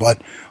down,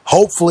 but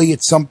hopefully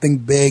it's something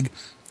big.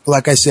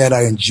 Like I said,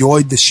 I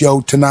enjoyed the show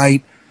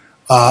tonight.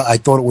 I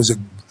thought it was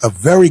a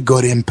very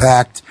good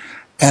Impact,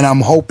 and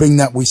I'm hoping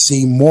that we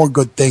see more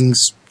good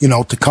things,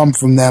 to come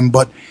from them.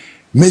 But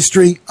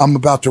Mystery, I'm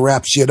about to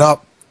wrap shit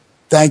up.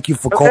 Thank you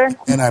for calling,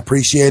 and I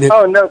appreciate it.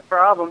 Oh, no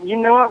problem. You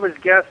know I was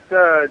guest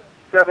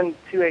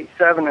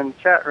 7287 in the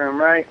chat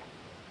room, right?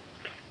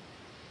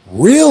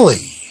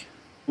 Really?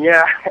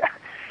 Yeah.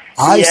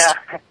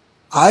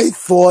 I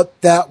thought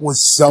that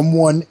was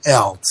someone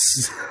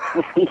else.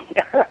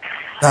 Yeah.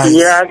 Nice.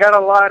 Yeah, I got a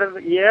lot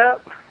of...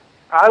 Yep.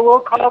 I will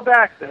call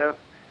back, though.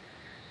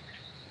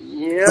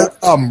 Yep. No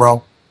problem,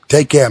 bro.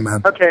 Take care,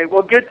 man. Okay,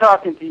 well, good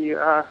talking to you.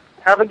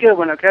 Have a good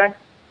one, okay?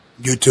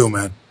 You too,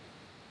 man.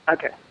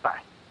 Okay, bye.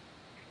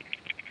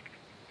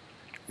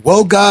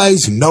 Well,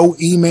 guys, no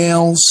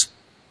emails.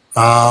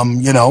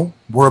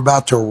 We're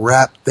about to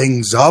wrap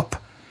things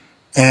up.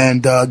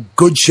 And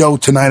good show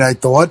tonight, I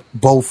thought.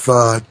 Both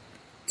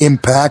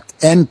Impact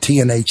and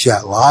TNA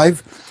Chat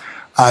Live.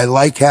 I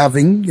like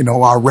having,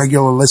 our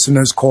regular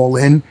listeners call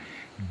in,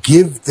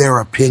 give their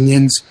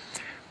opinions.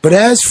 But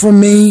as for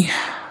me,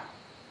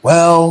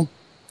 well,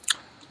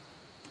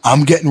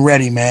 I'm getting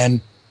ready,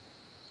 man.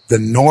 The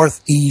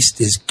Northeast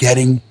is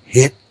getting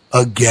hit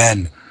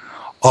again.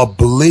 A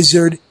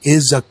blizzard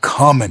is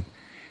a-coming.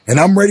 And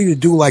I'm ready to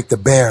do like the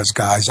Bears,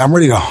 guys. I'm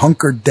ready to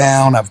hunker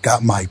down. I've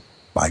got my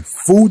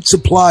food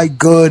supply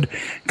good,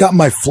 got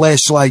my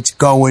flashlights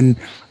going,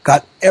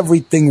 got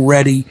everything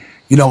ready.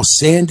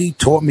 Sandy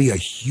taught me a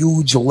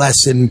huge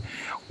lesson.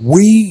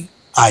 We,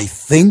 I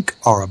think,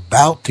 are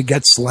about to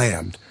get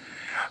slammed.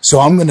 So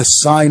I'm going to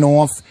sign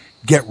off,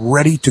 get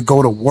ready to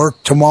go to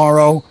work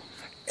tomorrow,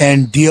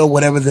 and deal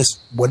with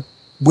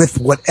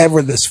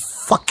whatever this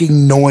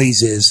fucking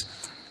noise is.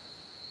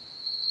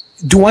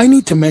 Do I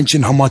need to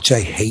mention how much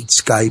I hate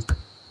Skype?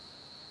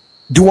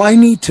 Do I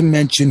need to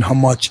mention how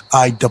much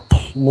I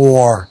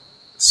deplore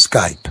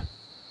Skype?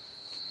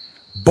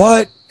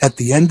 But at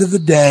the end of the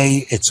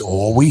day, it's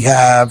all we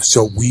have,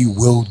 so we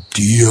will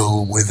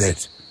deal with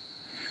it.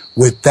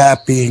 With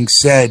that being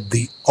said,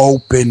 the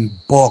open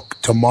book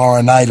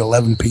tomorrow night,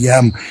 11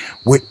 p.m.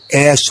 with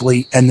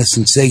Ashley and the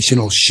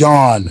sensational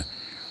Sean.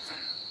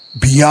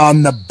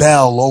 Beyond the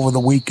Bell over the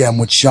weekend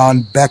with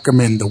Sean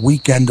Beckerman, the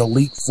Weekend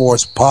Elite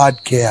Force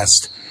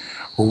podcast.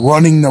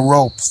 Running the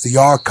Ropes, the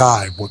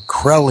archive with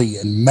Crelly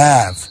and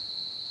Mav.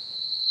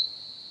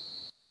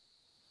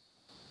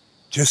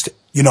 Just,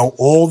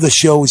 all the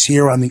shows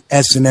here on the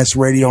SNS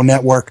Radio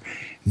Network.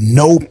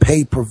 No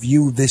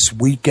pay-per-view this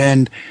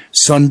weekend.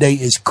 Sunday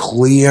is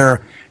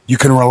clear. You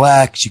can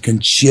relax. You can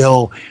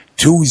chill.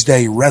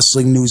 Tuesday,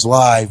 Wrestling News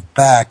Live,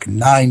 back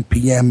 9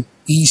 p.m.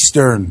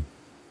 Eastern.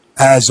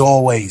 As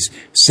always,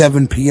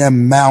 7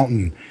 p.m.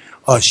 Mountain.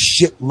 A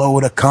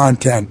shitload of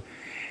content.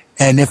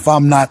 And if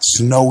I'm not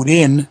snowed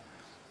in,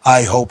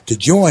 I hope to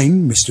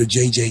join Mr.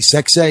 JJ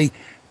Sexay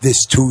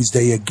this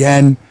Tuesday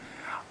again.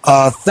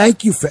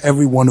 Thank you for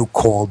everyone who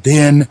called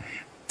in.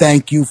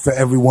 Thank you for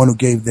everyone who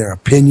gave their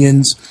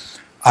opinions.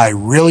 I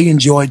really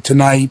enjoyed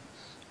tonight,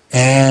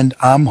 and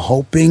I'm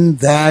hoping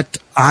that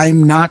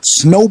I'm not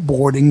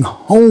snowboarding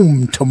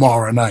home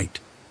tomorrow night.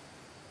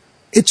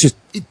 It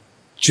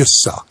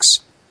just sucks.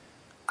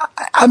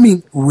 I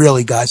mean,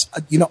 really, guys,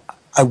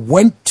 I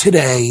went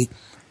today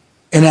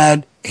and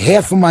had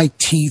half of my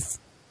teeth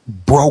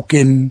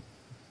broken,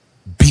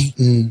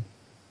 beaten,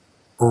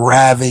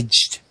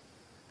 ravaged,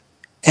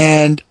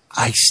 and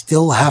I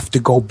still have to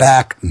go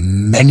back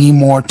many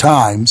more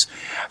times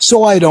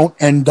so I don't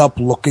end up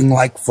looking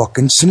like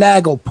fucking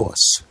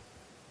Snagglepuss.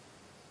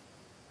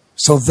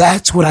 So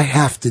that's what I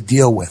have to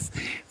deal with.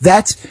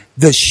 That's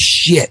the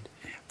shit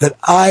that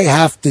I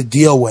have to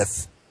deal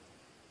with.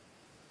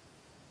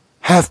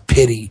 Have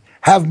pity.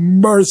 Have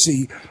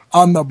mercy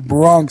on the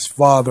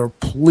BronxFather,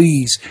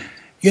 please.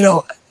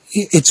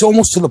 It's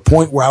almost to the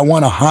point where I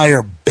want to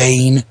hire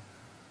Bane,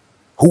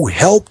 who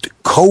helped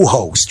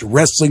co-host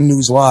Wrestling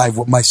News Live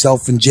with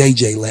myself and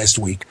JJ last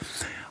week.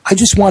 I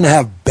just want to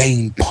have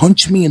Bane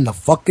punch me in the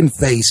fucking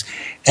face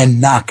and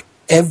knock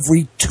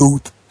every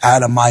tooth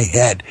out of my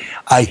head.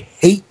 I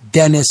hate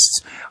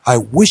dentists. I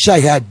wish I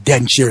had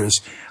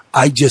dentures.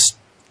 I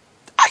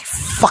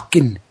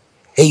fucking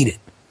hate it.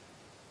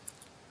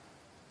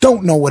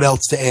 Don't know what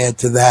else to add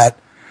to that.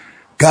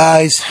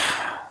 Guys,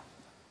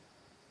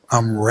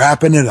 I'm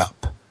wrapping it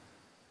up.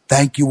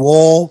 Thank you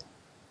all.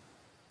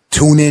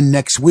 Tune in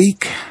next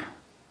week.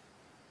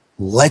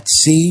 Let's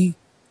see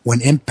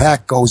when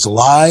Impact goes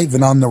live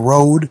and on the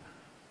road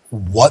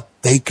what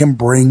they can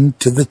bring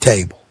to the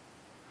table.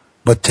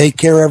 But take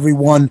care,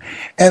 everyone.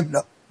 And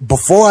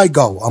before I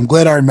go, I'm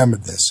glad I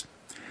remembered this.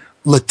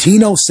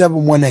 Latino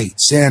 718,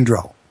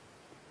 Sandro.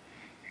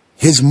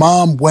 His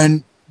mom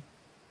went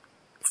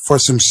for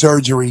some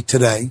surgery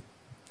today.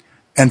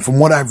 And from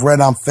what I've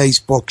read on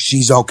Facebook,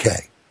 she's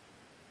okay.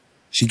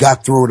 She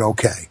got through it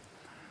okay.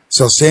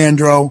 So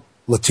Sandro,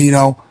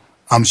 Latino,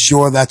 I'm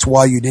sure that's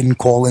why you didn't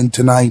call in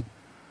tonight.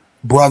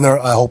 Brother,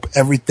 I hope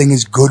everything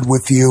is good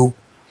with you.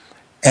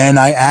 And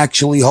I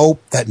actually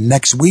hope that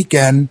next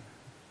weekend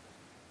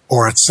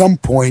or at some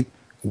point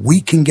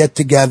we can get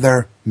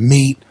together,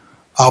 meet.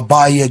 I'll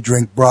buy you a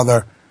drink,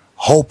 brother.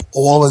 Hope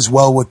all is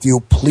well with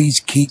you.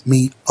 Please keep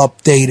me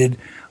updated.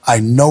 I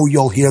know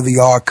you'll hear the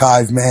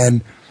archive,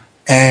 man,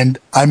 and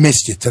I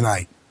missed you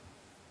tonight.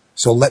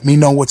 So let me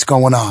know what's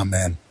going on,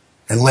 man,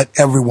 and let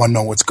everyone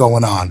know what's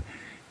going on.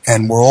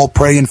 And we're all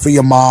praying for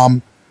your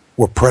mom.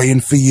 We're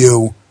praying for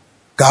you.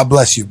 God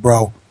bless you,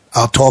 bro.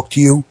 I'll talk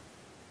to you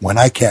when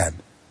I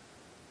can.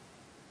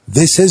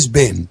 This has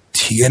been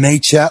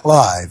TNA Chat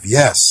Live.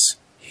 Yes,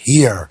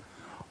 here.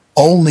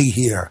 Only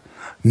here.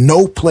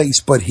 No place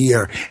but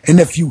here. And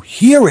if you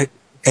hear it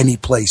any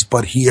place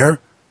but here,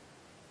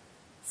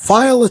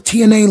 file a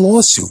TNA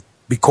lawsuit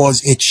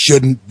because it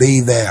shouldn't be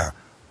there.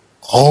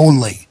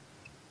 Only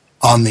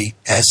on the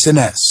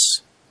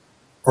SNS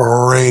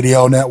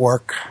Radio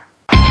Network.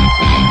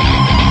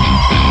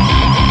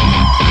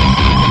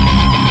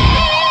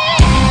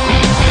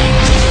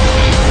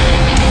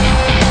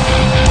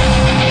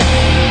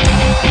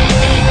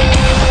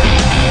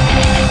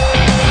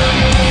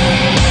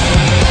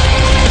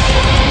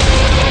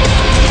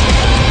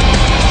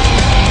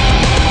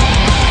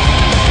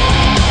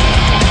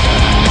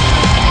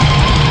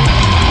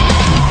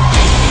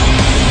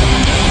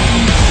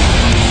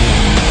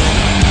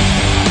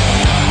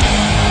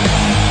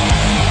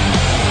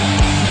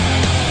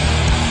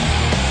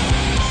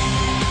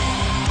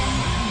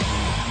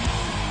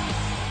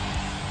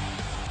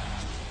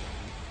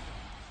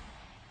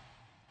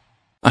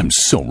 I'm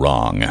so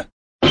wrong.